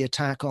ordered the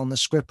attack on the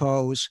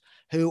Skripals?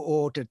 Who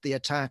ordered the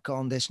attack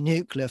on this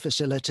nuclear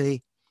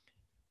facility?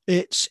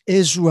 It's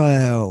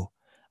Israel.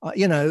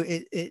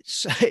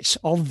 It's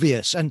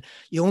obvious, and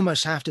you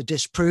almost have to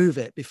disprove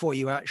it before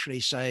you actually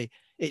say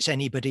it's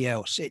anybody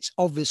else. It's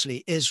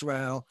obviously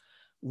Israel.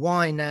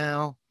 Why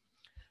now?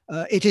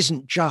 It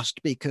isn't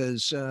just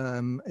because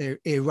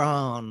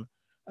Iran,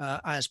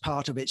 as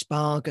part of its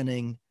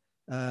bargaining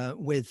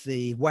with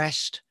the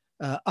West,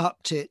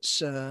 upped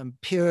its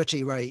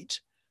purity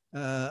rate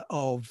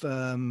of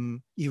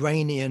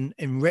uranium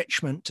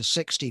enrichment to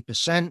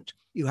 60%.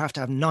 You have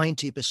to have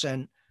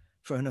 90%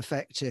 for an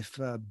effective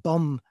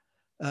bomb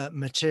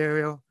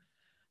material.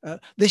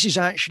 This is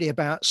actually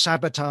about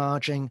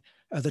sabotaging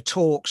the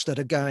talks that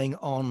are going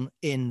on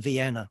in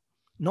Vienna.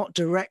 Not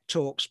direct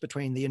talks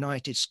between the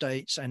United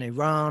States and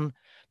Iran,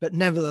 but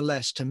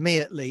nevertheless, to me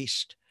at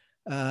least,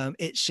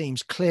 it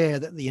seems clear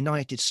that the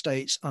United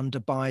States under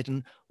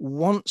Biden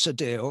wants a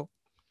deal,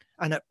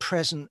 and at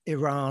present,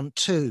 Iran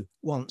too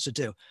wants a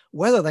deal.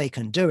 Whether they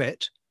can do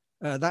it,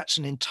 that's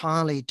an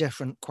entirely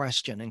different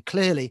question. And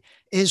clearly,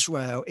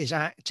 Israel is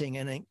acting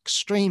in an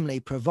extremely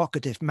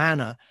provocative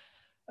manner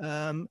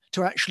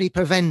to actually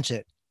prevent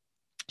it.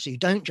 So you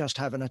don't just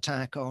have an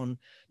attack on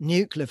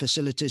nuclear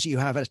facilities, you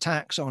have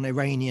attacks on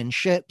Iranian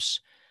ships.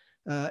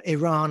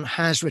 Iran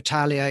has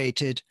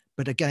retaliated,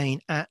 but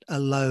again, at a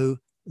low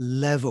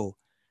level.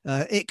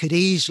 It could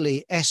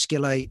easily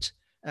escalate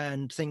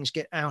and things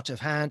get out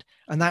of hand.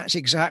 And that's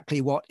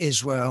exactly what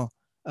Israel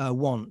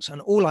wants.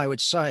 And all I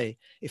would say,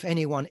 if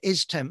anyone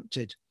is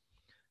tempted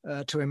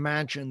to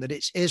imagine that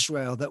it's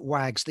Israel that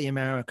wags the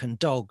American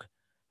dog,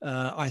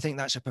 I think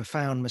that's a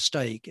profound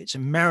mistake. It's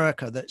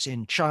America that's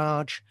in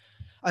charge.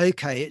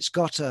 Okay, it's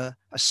got a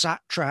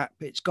satrap,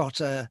 it's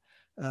got a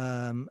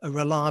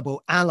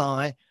reliable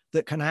ally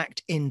that can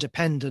act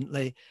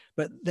independently,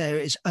 but there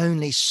is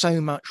only so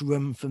much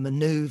room for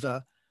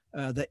maneuver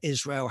that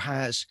Israel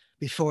has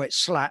before it's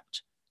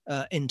slapped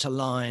into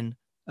line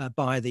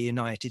by the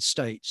United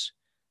States.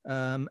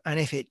 And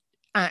if it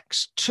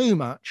acts too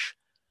much,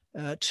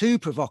 too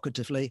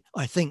provocatively,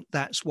 I think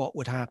that's what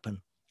would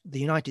happen.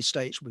 The United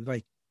States would be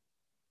very,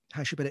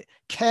 how should I put it,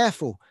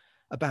 careful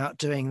about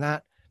doing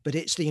that. But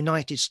it's the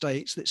United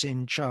States that's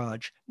in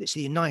charge. It's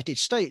the United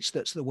States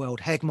that's the world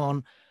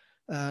hegemon,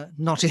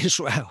 not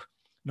Israel,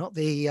 not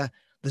the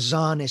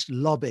Zionist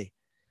lobby,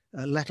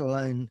 let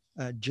alone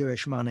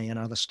Jewish money and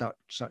other such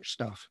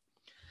stuff.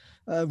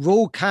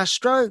 Raul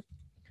Castro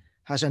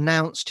has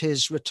announced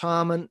his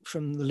retirement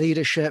from the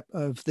leadership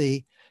of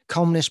the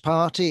Communist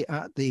Party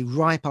at the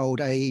ripe old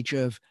age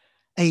of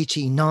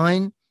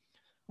 89.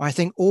 I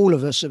think all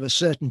of us of a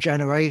certain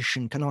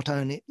generation can not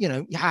only,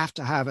 you have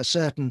to have a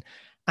certain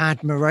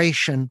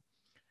admiration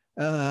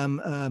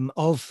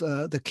of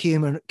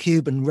the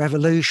Cuban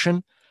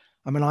Revolution.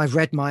 I mean, I've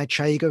read my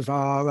Che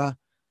Guevara,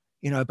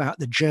 about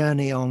the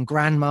journey on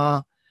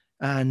Granma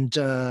and,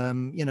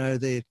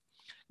 the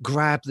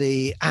grab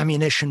the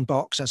ammunition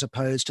box as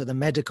opposed to the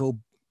medical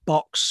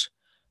box.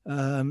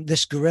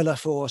 This guerrilla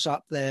force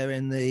up there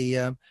in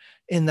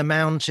the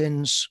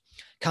mountains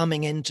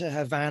coming into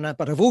Havana.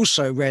 But I've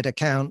also read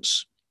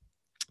accounts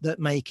that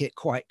make it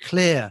quite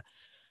clear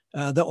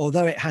that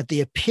although it had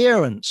the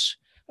appearance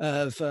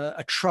of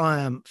a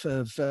triumph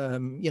of,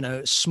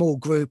 a small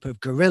group of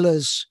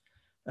guerrillas,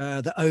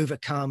 that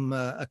overcome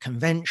a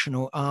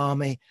conventional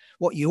army.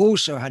 What you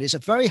also had is a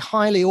very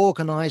highly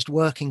organized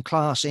working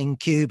class in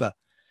Cuba,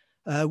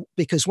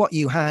 because what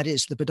you had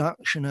is the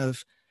production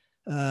of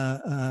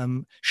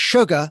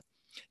sugar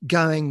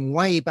going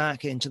way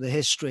back into the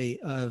history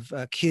of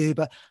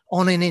Cuba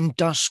on an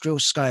industrial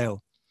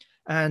scale.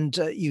 And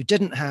you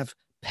didn't have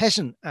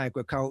peasant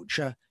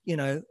agriculture,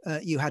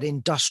 you had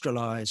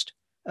industrialized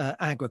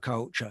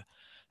agriculture.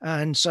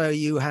 And so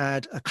you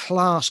had a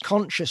class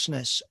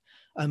consciousness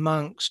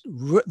amongst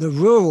the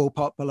rural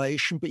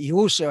population, but you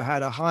also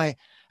had a high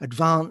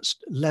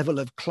advanced level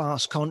of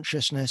class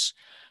consciousness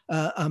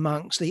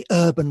amongst the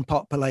urban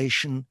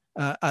population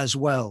as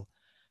well.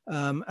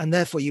 And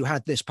therefore you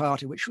had this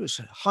party, which was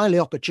a highly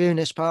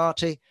opportunist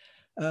party,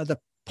 the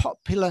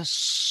Popular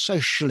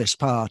Socialist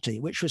Party,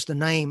 which was the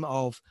name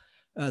of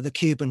the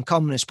Cuban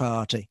Communist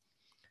Party.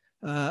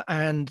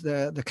 And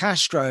the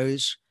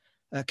Castros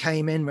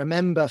came in.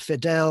 Remember,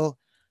 Fidel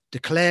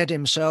declared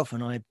himself,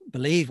 and I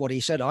believe what he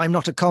said, I'm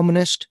not a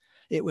communist.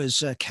 It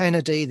was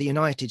Kennedy, the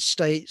United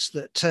States,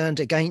 that turned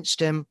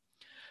against him.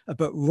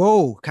 But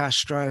Raul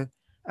Castro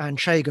and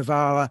Che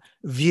Guevara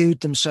viewed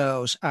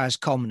themselves as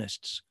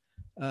communists.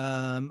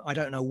 I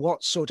don't know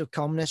what sort of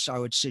communists. I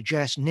would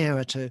suggest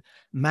nearer to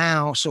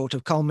Mao sort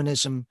of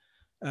communism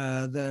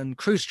than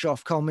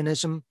Khrushchev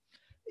communism.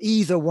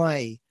 Either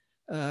way,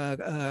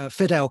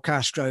 Fidel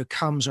Castro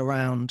comes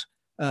around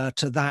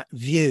to that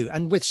view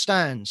and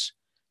withstands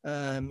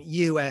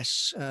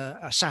US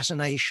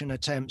assassination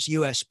attempts,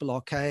 US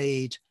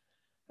blockade,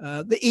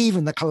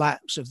 even the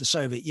collapse of the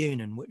Soviet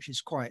Union, which is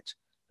quite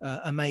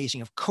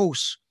amazing. Of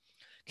course,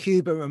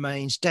 Cuba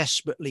remains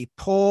desperately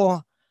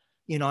poor.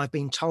 I've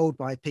been told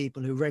by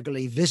people who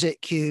regularly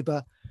visit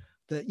Cuba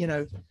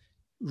that,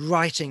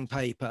 writing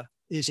paper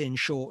is in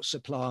short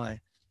supply.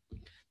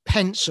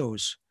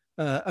 Pencils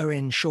are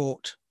in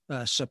short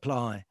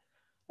supply.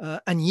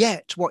 And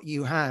yet what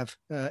you have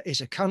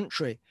is a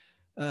country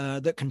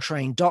that can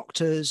train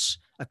doctors,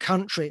 a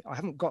country, I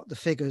haven't got the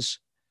figures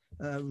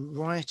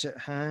right at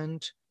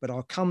hand, but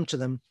I'll come to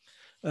them,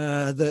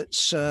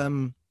 that's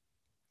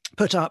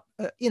put up,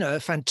 a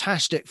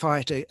fantastic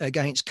fight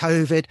against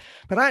COVID,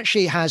 but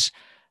actually has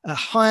a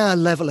higher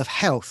level of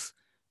health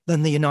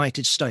than the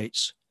United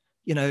States,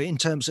 in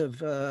terms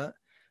of,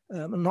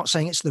 I'm not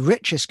saying it's the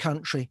richest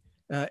country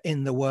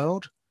in the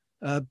world,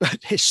 but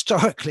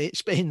historically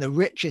it's been the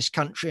richest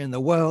country in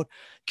the world.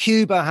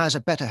 Cuba has a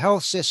better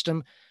health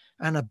system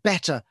and a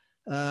better,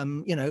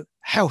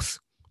 health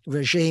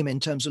regime in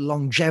terms of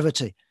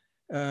longevity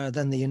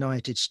than the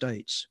United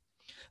States.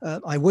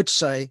 I would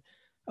say,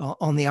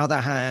 on the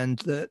other hand,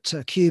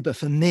 that Cuba,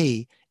 for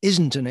me,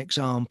 isn't an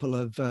example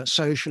of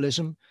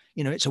socialism.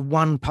 It's a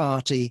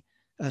one-party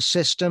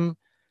system.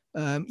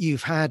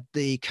 You've had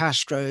the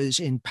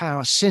Castros in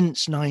power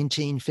since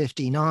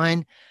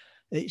 1959.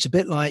 It's a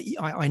bit like,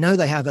 I know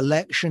they have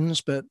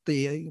elections, but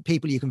the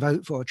people you can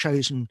vote for are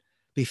chosen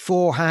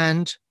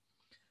beforehand.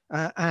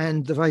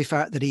 And the very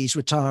fact that he's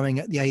retiring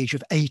at the age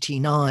of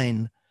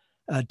 89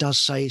 does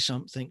say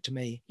something to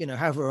me.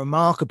 However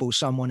remarkable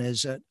someone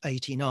is at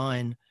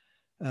 89,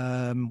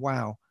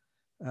 wow,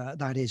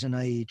 that is an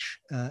age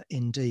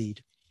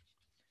indeed.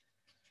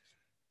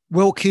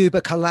 Will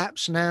Cuba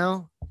collapse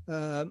now?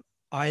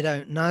 I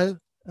don't know.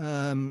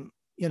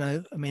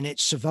 It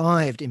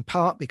survived in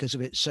part because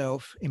of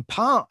itself, in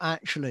part,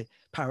 actually,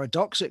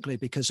 paradoxically,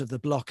 because of the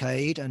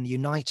blockade and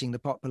uniting the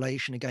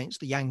population against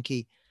the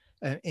Yankee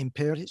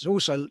imperialists. It's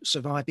also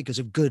survived because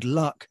of good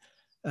luck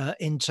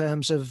in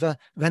terms of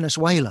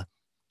Venezuela,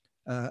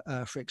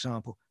 for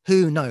example.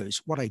 Who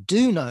knows? What I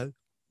do know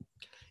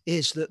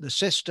is that the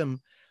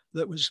system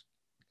that was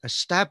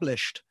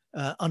established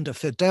under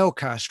Fidel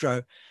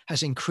Castro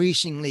has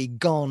increasingly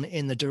gone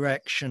in the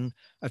direction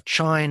of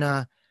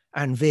China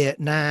and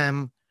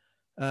Vietnam,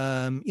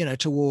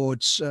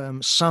 towards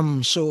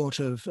some sort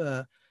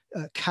of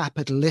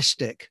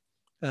capitalistic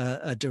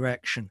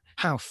direction.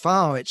 How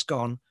far it's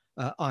gone,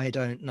 I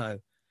don't know.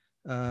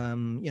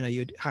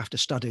 You'd have to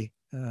study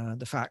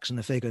the facts and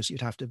the figures.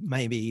 You'd have to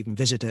maybe even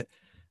visit it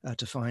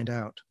to find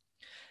out.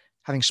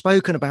 Having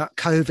spoken about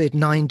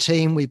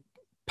COVID-19, we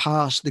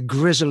passed the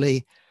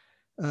grisly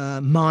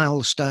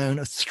milestone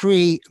of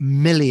 3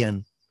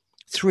 million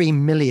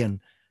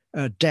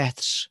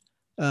deaths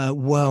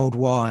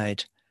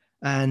worldwide.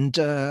 And,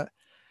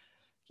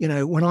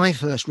 when I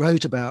first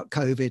wrote about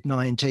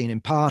COVID-19,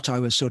 in part, I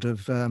was sort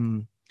of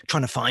trying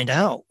to find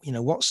out,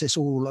 what's this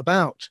all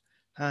about?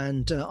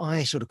 And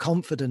I sort of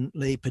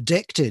confidently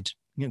predicted,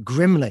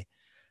 grimly,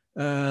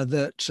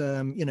 that,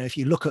 if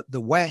you look at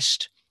the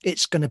West,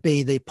 it's going to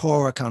be the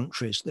poorer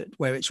countries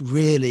where it's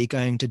really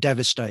going to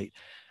devastate.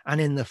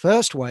 And in the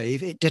first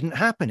wave, it didn't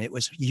happen. It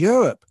was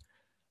Europe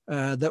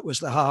that was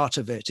the heart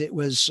of it. It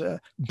was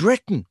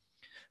Britain,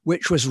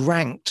 which was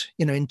ranked,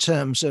 in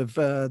terms of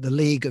the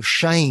League of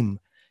Shame,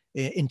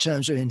 in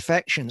terms of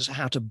infections,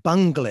 how to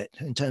bungle it,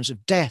 in terms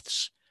of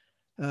deaths.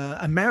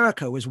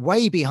 America was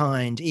way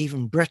behind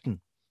even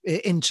Britain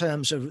in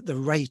terms of the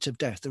rate of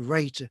death, the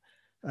rate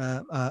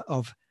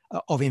of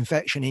of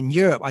infection in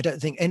Europe. I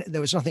don't think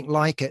there was nothing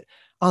like it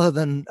other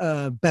than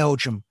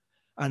Belgium.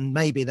 And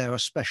maybe there are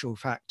special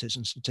factors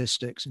and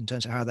statistics in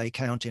terms of how they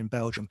count in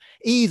Belgium.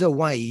 Either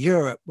way,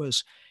 Europe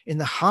was in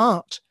the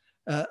heart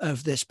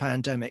of this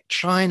pandemic.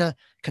 China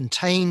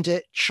contained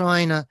it.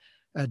 China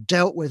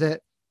dealt with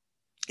it.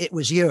 It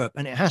was Europe.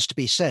 And it has to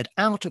be said,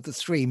 out of the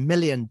 3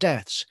 million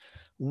deaths,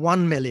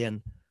 1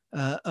 million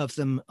of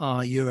them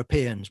are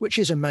Europeans, which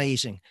is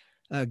amazing,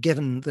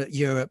 given that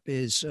Europe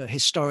is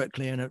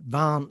historically an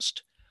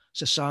advanced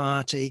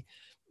society,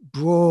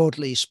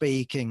 broadly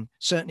speaking,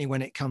 certainly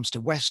when it comes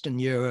to Western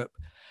Europe,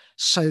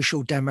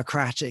 social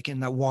democratic in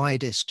the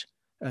widest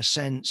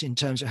sense in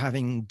terms of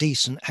having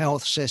decent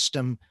health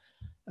system,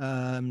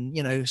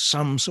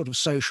 some sort of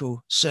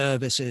social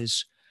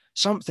services,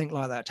 something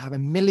like that. To have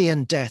 1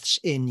 million deaths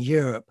in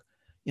Europe,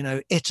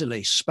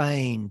 Italy,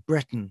 Spain,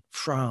 Britain,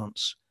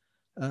 France,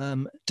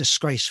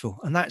 disgraceful.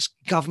 And that's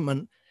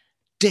government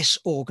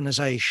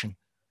disorganization.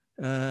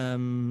 I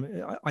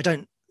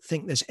don't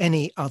think there's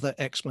any other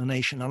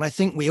explanation. And I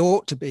think we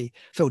ought to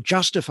feel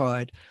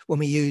justified when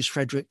we use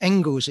Frederick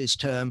Engels'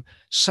 term,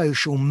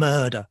 social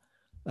murder,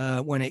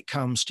 when it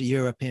comes to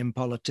European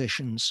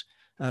politicians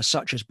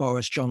such as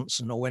Boris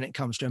Johnson, or when it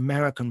comes to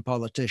American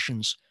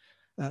politicians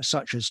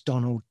such as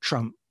Donald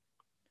Trump.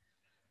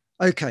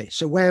 Okay,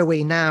 so where are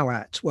we now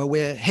at? Well,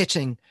 we're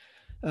hitting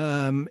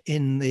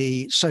in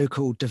the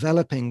so-called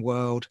developing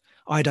world,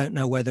 I don't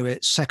know whether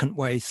it's second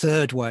wave,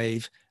 third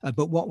wave,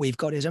 but what we've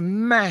got is a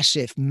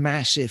massive,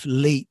 massive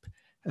leap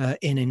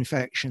in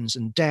infections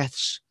and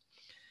deaths.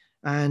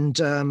 And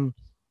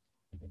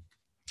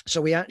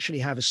so we actually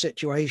have a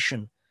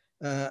situation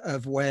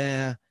of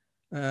where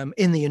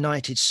in the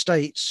United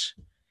States,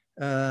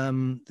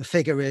 the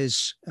figure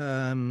is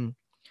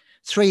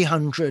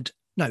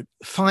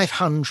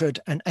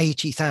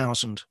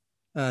 580,000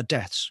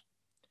 deaths,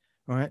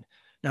 right?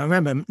 Now,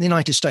 remember, the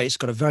United States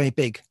got a very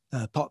big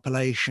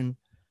population.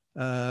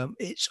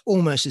 It's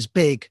almost as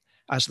big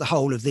as the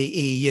whole of the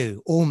EU,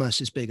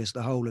 almost as big as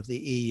the whole of the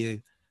EU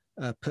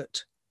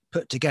put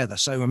together.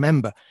 So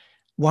remember,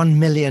 1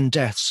 million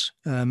deaths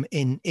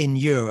in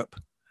Europe.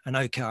 And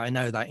okay, I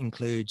know that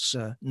includes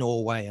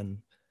Norway and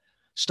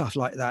stuff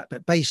like that.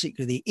 But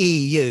basically the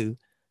EU,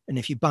 and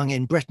if you bung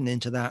in Britain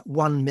into that,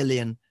 1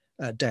 million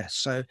deaths.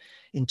 So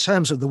in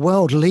terms of the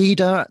world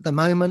leader at the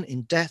moment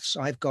in deaths,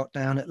 I've got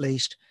down at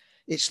least,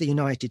 it's the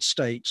United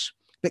States.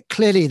 But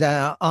clearly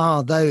there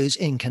are those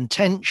in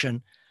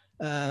contention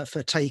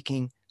for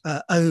taking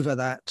over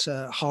that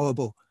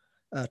horrible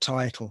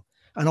title.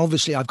 And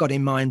obviously I've got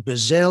in mind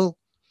Brazil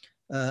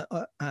at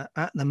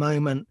the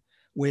moment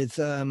with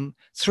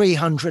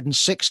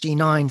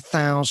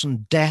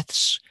 369,000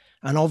 deaths.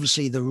 And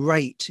obviously the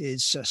rate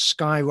is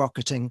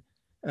skyrocketing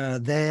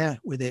there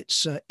with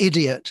its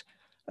idiot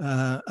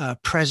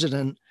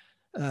president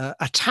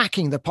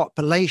attacking the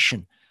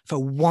population for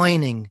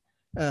whining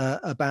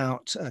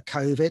about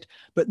COVID.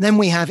 But then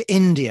we have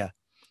India,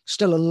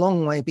 still a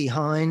long way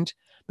behind,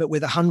 but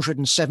with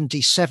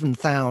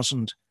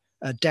 177,000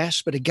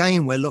 deaths. But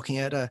again, we're looking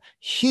at a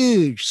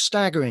huge,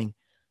 staggering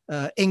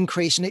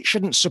increase, and it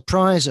shouldn't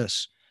surprise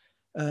us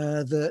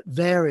that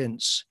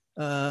variants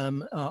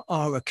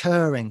are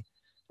occurring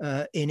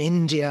in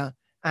India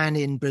and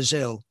in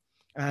Brazil.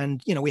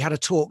 And, we had a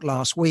talk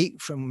last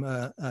week from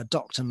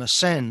Dr.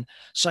 Mersenne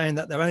saying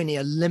that there are only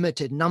a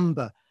limited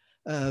number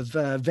of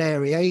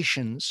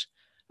variations,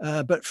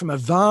 but from a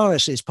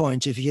virus's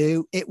point of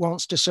view, it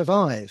wants to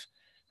survive.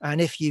 And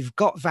if you've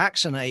got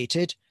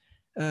vaccinated,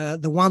 the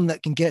one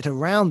that can get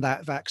around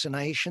that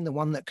vaccination, the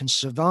one that can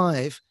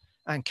survive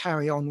and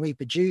carry on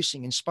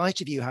reproducing in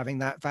spite of you having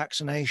that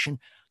vaccination,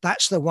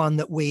 that's the one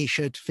that we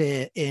should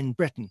fear in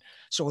Britain.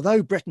 So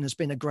although Britain has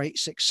been a great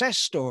success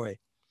story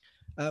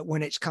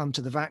when it's come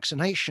to the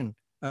vaccination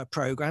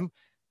program,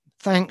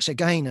 thanks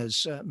again,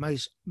 as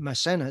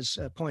Mersenne has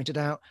pointed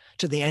out,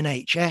 to the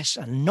NHS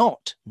and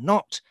not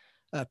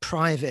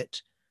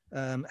private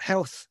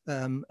health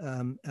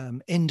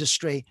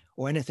industry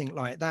or anything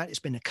like that. It's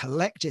been a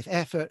collective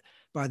effort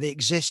by the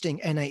existing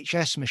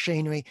NHS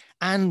machinery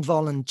and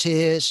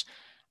volunteers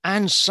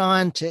and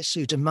scientists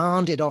who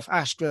demanded off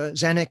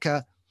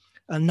AstraZeneca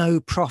a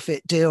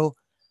no-profit deal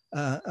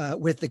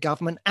with the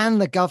government, and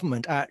the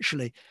government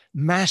actually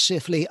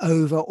massively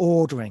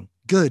over-ordering,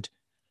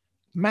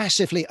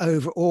 massively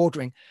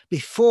over-ordering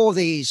before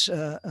these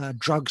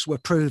drugs were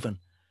proven.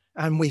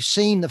 And we've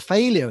seen the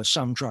failure of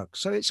some drugs.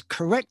 So it's a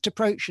correct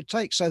approach to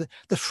take. So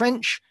the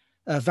French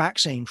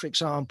vaccine, for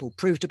example,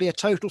 proved to be a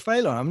total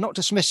failure. I'm not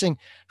dismissing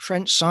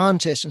French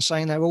scientists and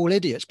saying they're all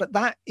idiots, but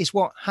that is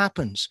what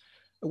happens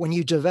when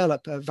you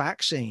develop a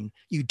vaccine.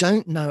 You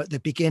don't know at the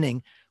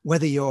beginning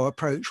whether your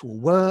approach will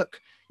work.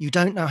 You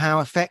don't know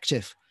how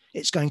effective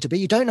it's going to be.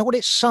 You don't know what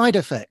its side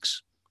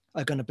effects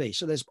are going to be.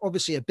 So there's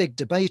obviously a big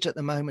debate at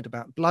the moment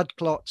about blood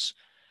clots.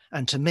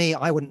 And to me,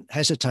 I wouldn't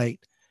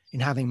hesitate in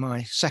having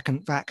my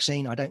second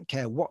vaccine. I don't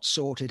care what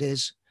sort it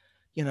is,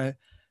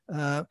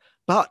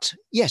 but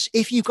yes,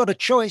 if you've got a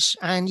choice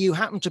and you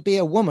happen to be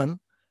a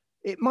woman,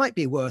 it might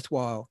be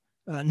worthwhile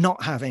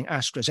not having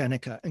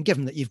AstraZeneca. And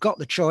given that you've got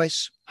the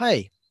choice,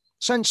 hey,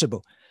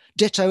 sensible.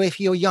 Ditto if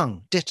you're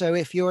young, ditto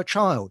if you're a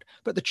child.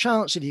 But the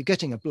chance of you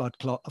getting a blood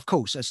clot, of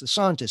course, as the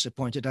scientists have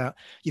pointed out,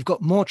 you've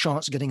got more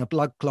chance of getting a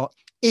blood clot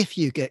if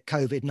you get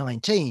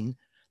COVID-19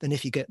 than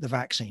if you get the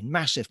vaccine.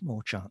 Massive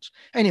more chance.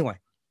 Anyway,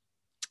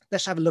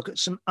 let's have a look at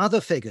some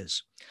other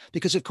figures,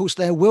 because of course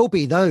there will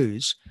be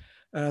those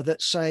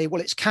that say,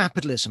 well, it's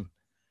capitalism.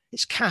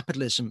 It's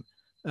capitalism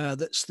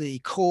that's the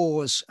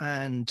cause,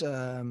 and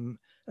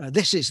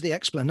this is the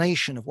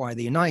explanation of why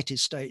the United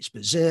States,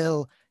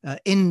 Brazil,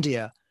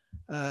 India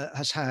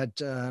has had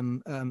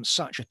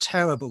such a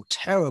terrible,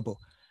 terrible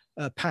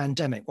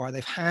pandemic, why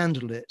they've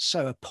handled it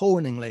so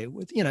appallingly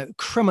with,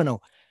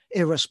 criminal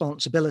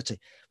irresponsibility.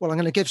 Well, I'm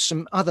going to give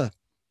some other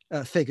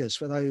figures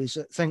for those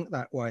that think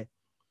that way.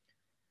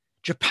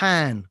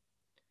 Japan,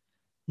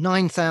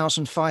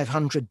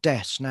 9,500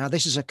 deaths. Now,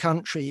 this is a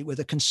country with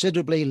a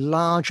considerably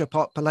larger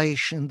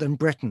population than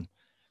Britain.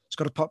 It's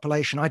got a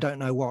population, I don't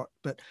know what,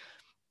 but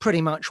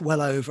pretty much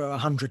well over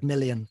 100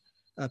 million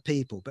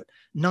people, but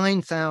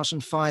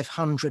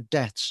 9,500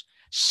 deaths.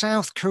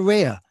 South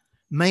Korea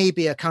may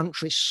be a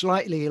country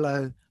slightly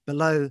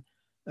below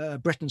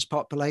Britain's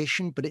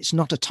population, but it's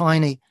not a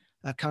tiny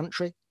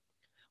country.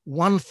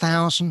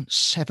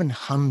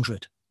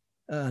 1,700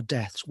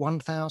 deaths,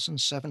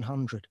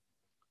 1,700.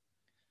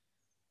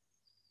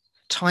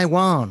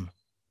 Taiwan,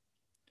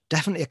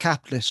 definitely a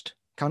capitalist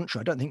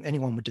country. I don't think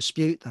anyone would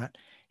dispute that.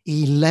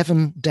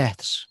 11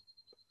 deaths.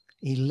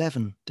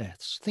 11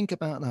 deaths. Think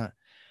about that.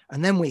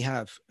 And then we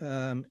have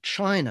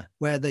China,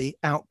 where the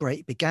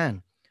outbreak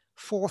began.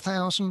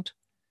 4,000.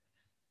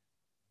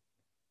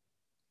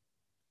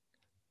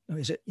 Oh,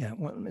 is it? Yeah,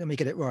 well, let me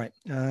get it right.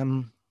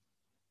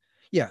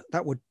 Yeah,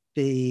 that would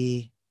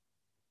be,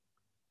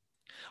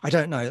 I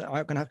don't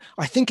know.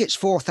 I think it's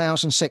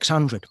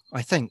 4,600.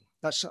 I think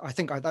that's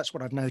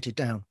what I've noted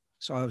down.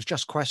 So I was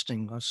just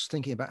questioning. I was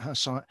thinking about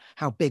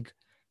how big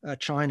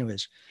China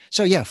is.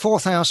 So yeah,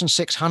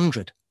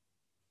 4,600.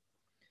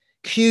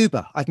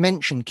 Cuba, I've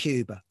mentioned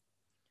Cuba,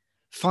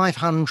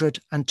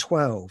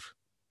 512.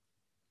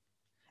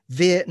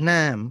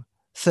 Vietnam,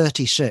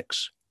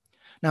 36.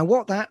 Now,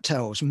 what that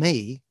tells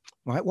me,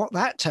 right? What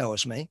that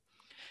tells me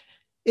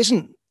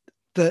isn't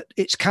that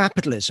it's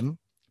capitalism,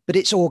 but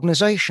it's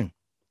organization.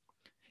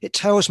 It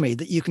tells me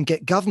that you can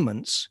get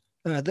governments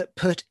that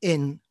put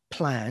in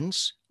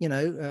plans.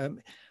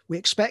 We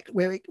expect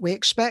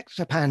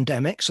a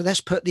pandemic, so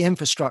let's put the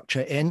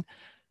infrastructure in.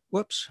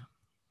 Whoops.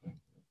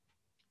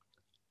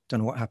 Don't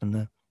know what happened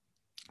there.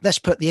 Let's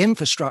put the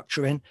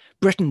infrastructure in.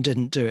 Britain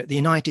didn't do it. The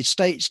United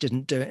States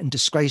didn't do it. And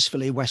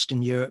disgracefully,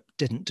 Western Europe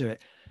didn't do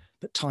it.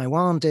 But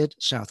Taiwan did,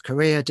 South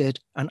Korea did,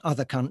 and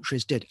other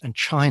countries did, and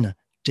China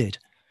did.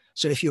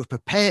 So if you're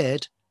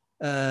prepared,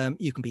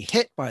 you can be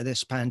hit by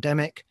this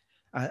pandemic,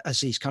 as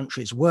these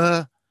countries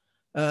were.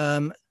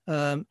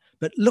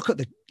 But look at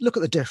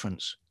the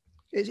difference.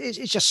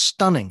 It's just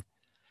stunning.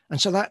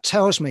 And so that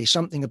tells me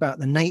something about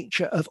the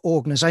nature of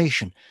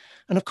organization.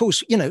 And of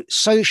course,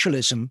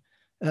 socialism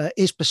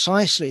is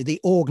precisely the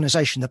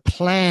organization, the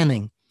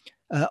planning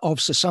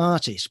of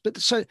societies. But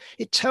so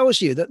it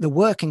tells you that the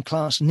working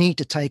class need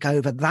to take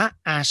over that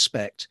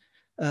aspect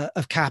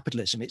of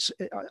capitalism. It's,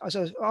 as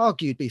I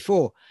argued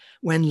before,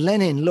 when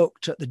Lenin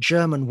looked at the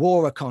German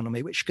war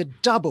economy, which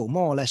could double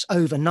more or less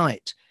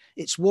overnight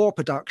its war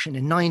production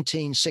in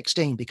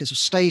 1916 because of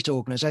state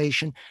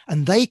organization,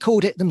 and they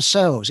called it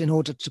themselves, in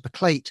order to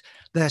placate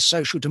their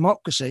social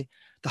democracy,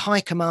 the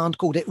high command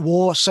called it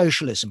war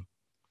socialism.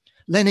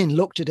 Lenin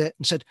looked at it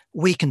and said,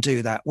 we can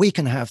do that. We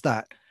can have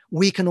that.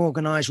 We can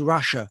organize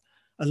Russia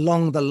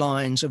along the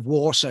lines of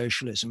war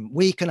socialism.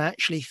 We can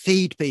actually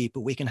feed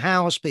people. We can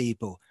house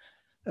people.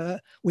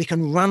 We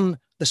can run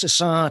the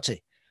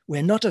society.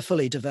 We're not a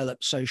fully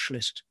developed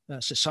socialist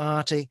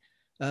society,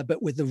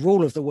 but with the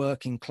rule of the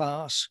working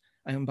class,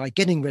 and by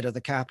getting rid of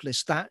the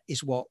capitalists, that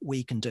is what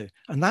we can do.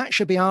 And that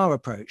should be our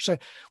approach. So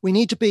we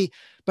need to be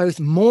both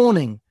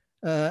mourning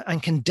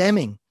and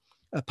condemning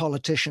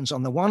politicians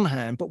on the one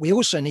hand, but we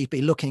also need to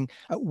be looking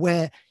at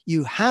where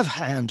you have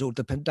handled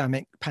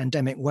the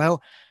pandemic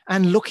well,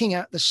 and looking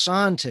at the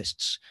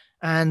scientists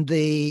and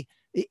the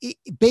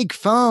big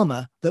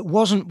pharma that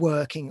wasn't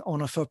working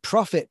on a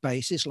for-profit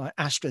basis, like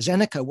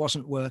AstraZeneca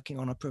wasn't working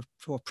on a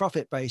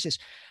for-profit basis,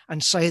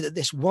 and say that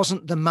this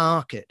wasn't the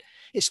market.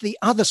 It's the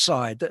other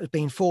side that has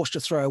been forced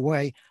to throw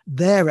away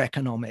their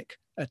economic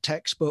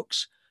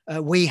textbooks.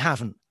 We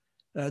haven't.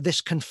 This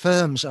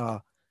confirms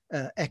our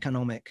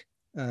economic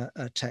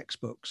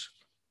textbooks.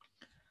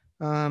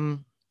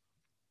 And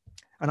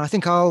I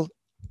think I'll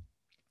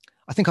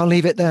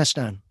leave it there,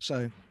 Stan.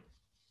 So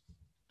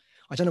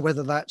I don't know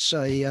whether that's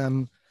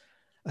a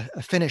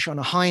finish on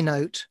a high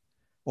note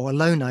or a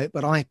low note,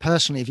 but I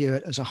personally view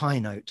it as a high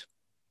note.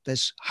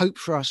 There's hope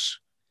for us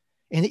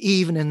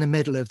even in the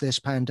middle of this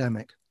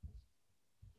pandemic.